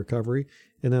bicycling for recovery.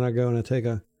 And then I go and I take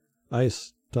a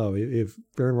ice tub. If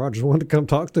Aaron Rodgers wanted to come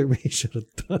talk to me, he should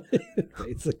have done it,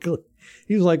 basically.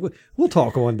 He was like, we'll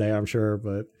talk one day, I'm sure.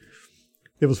 But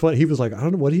it was funny. He was like, I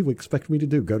don't know what he would expect me to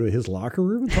do. Go to his locker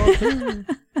room and talk to him?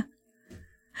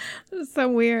 That's so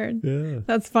weird. Yeah.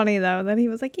 That's funny, though, that he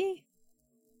was like, yeah.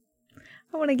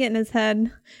 I want to get in his head.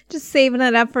 Just saving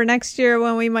it up for next year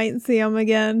when we might see him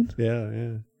again.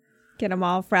 Yeah. Get him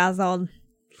all frazzled.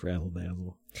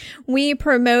 Frazzle-dazzle. We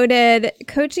promoted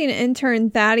coaching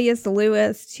intern Thaddeus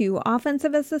Lewis to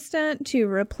offensive assistant to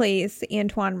replace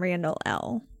Antoine Randall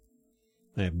L.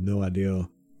 I have no idea.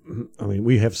 I mean,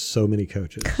 we have so many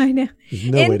coaches. I know. No way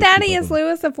Isn't to keep Thaddeus up with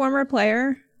Lewis a former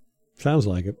player? Sounds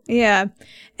like it. Yeah.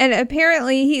 And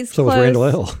apparently he's So close. was Randall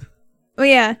L. Oh,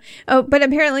 yeah. Oh, but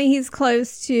apparently he's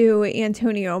close to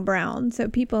Antonio Brown. So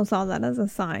people saw that as a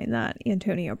sign that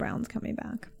Antonio Brown's coming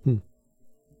back.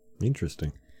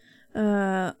 Interesting.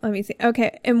 Let me see.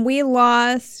 Okay. And we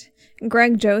lost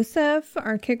Greg Joseph,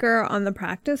 our kicker on the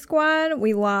practice squad.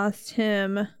 We lost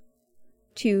him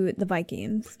to the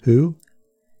Vikings. Who?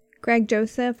 Greg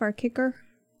Joseph, our kicker,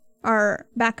 our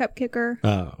backup kicker,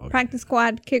 Oh, okay. practice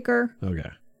squad kicker. Okay.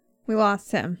 We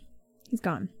lost him. He's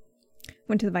gone.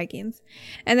 Went to the Vikings.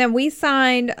 And then we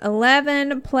signed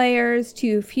 11 players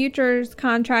to futures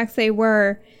contracts. They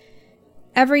were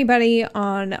everybody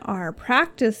on our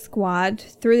practice squad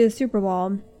through the Super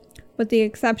Bowl, with the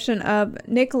exception of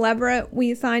Nick Leverett.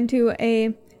 We signed to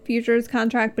a futures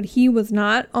contract, but he was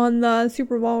not on the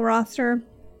Super Bowl roster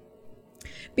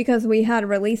because we had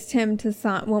released him to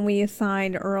when we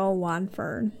signed Earl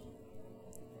Watford.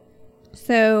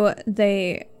 So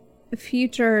the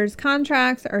futures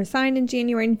contracts are signed in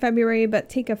January and February, but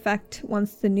take effect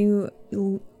once the new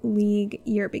league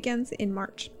year begins in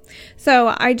March.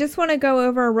 So I just want to go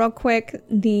over real quick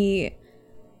the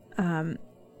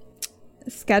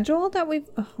schedule that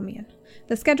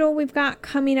the schedule we've got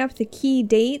coming up, the key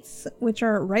dates, which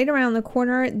are right around the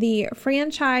corner. The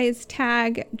franchise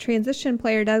tag transition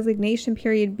player designation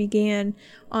period began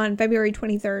on February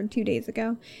 23rd, 2 days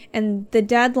ago. And the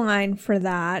deadline for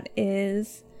that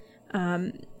is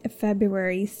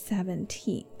February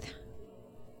 17th,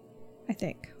 I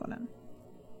think. Hold on.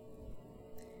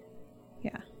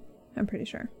 Yeah, I'm pretty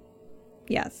sure.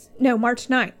 Yes. No, March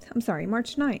 9th. I'm sorry,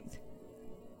 March 9th.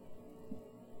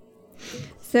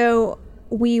 So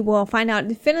we will find out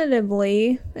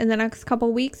definitively in the next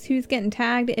couple weeks who's getting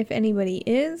tagged, if anybody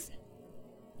is.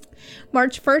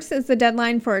 March 1st is the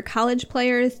deadline for college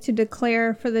players to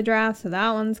declare for the draft, so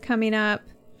that one's coming up.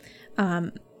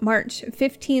 March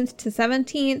 15th to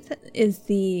 17th is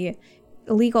the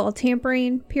illegal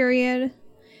tampering period.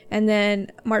 And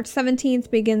then March 17th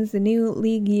begins the new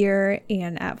league year,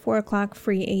 and at 4 o'clock,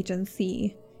 free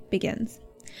agency begins.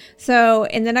 So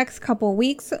in the next couple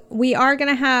weeks, we are going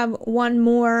to have one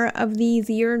more of these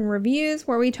year in reviews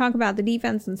where we talk about the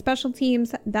defense and special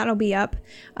teams. That'll be up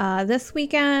this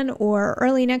weekend or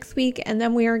early next week. And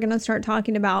then we are going to start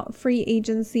talking about free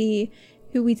agency,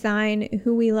 who we sign,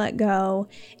 who we let go,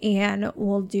 and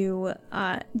we'll do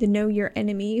the Know Your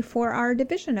Enemy for our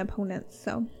division opponents.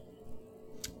 So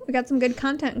we got some good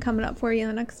content coming up for you in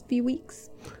the next few weeks.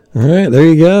 All right, there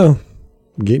you go.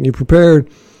 Getting you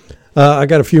prepared. I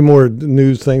got a few more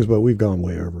news things, but we've gone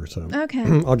way over, so Okay.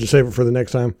 I'll just save it for the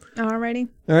next time. Alrighty.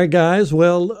 All right, guys.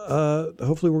 Well,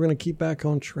 hopefully we're going to keep back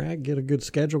on track, get a good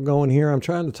schedule going here. I'm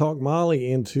trying to talk Molly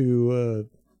into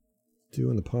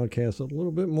doing the podcast a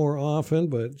little bit more often,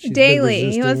 but she's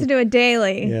Daily. He wants to do it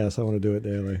daily. Yes, I want to do it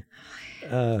daily.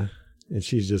 And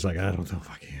she's just like, I don't know if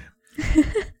I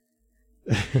can.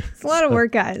 It's a lot of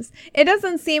work, guys. It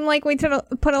doesn't seem like we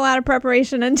put a lot of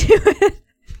preparation into it.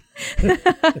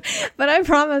 But I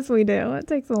promise we do. It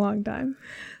takes a long time.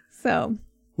 So,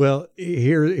 well,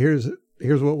 here's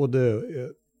what we'll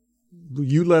do.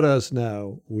 You let us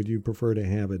know. Would you prefer to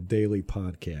have a daily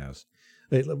podcast?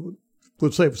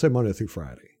 Let's say Monday through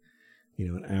Friday.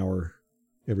 An hour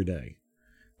every day,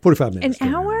 45 minutes.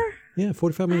 An hour? Yeah,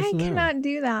 45 minutes. I cannot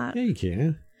do that. Yeah, you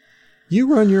can.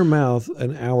 You run your mouth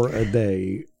an hour a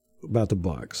day about the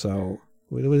Bucs. So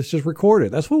let's just record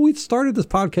it. That's what we started this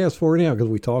podcast for anyhow, because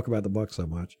we talk about the Bucs so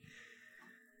much.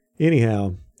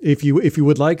 Anyhow, if you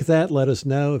would like that, let us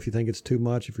know. If you think it's too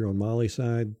much, if you're on Molly's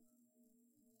side,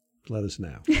 let us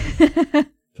know.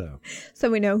 So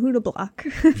we know who to block.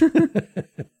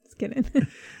 Just kidding.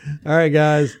 All right,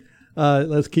 guys.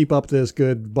 Let's keep up this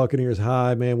good Buccaneers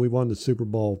high. Man, we won the Super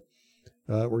Bowl.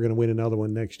 We're going to win another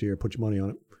one next year. Put your money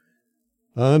on it.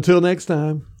 Until next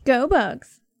time. Go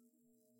Bucs.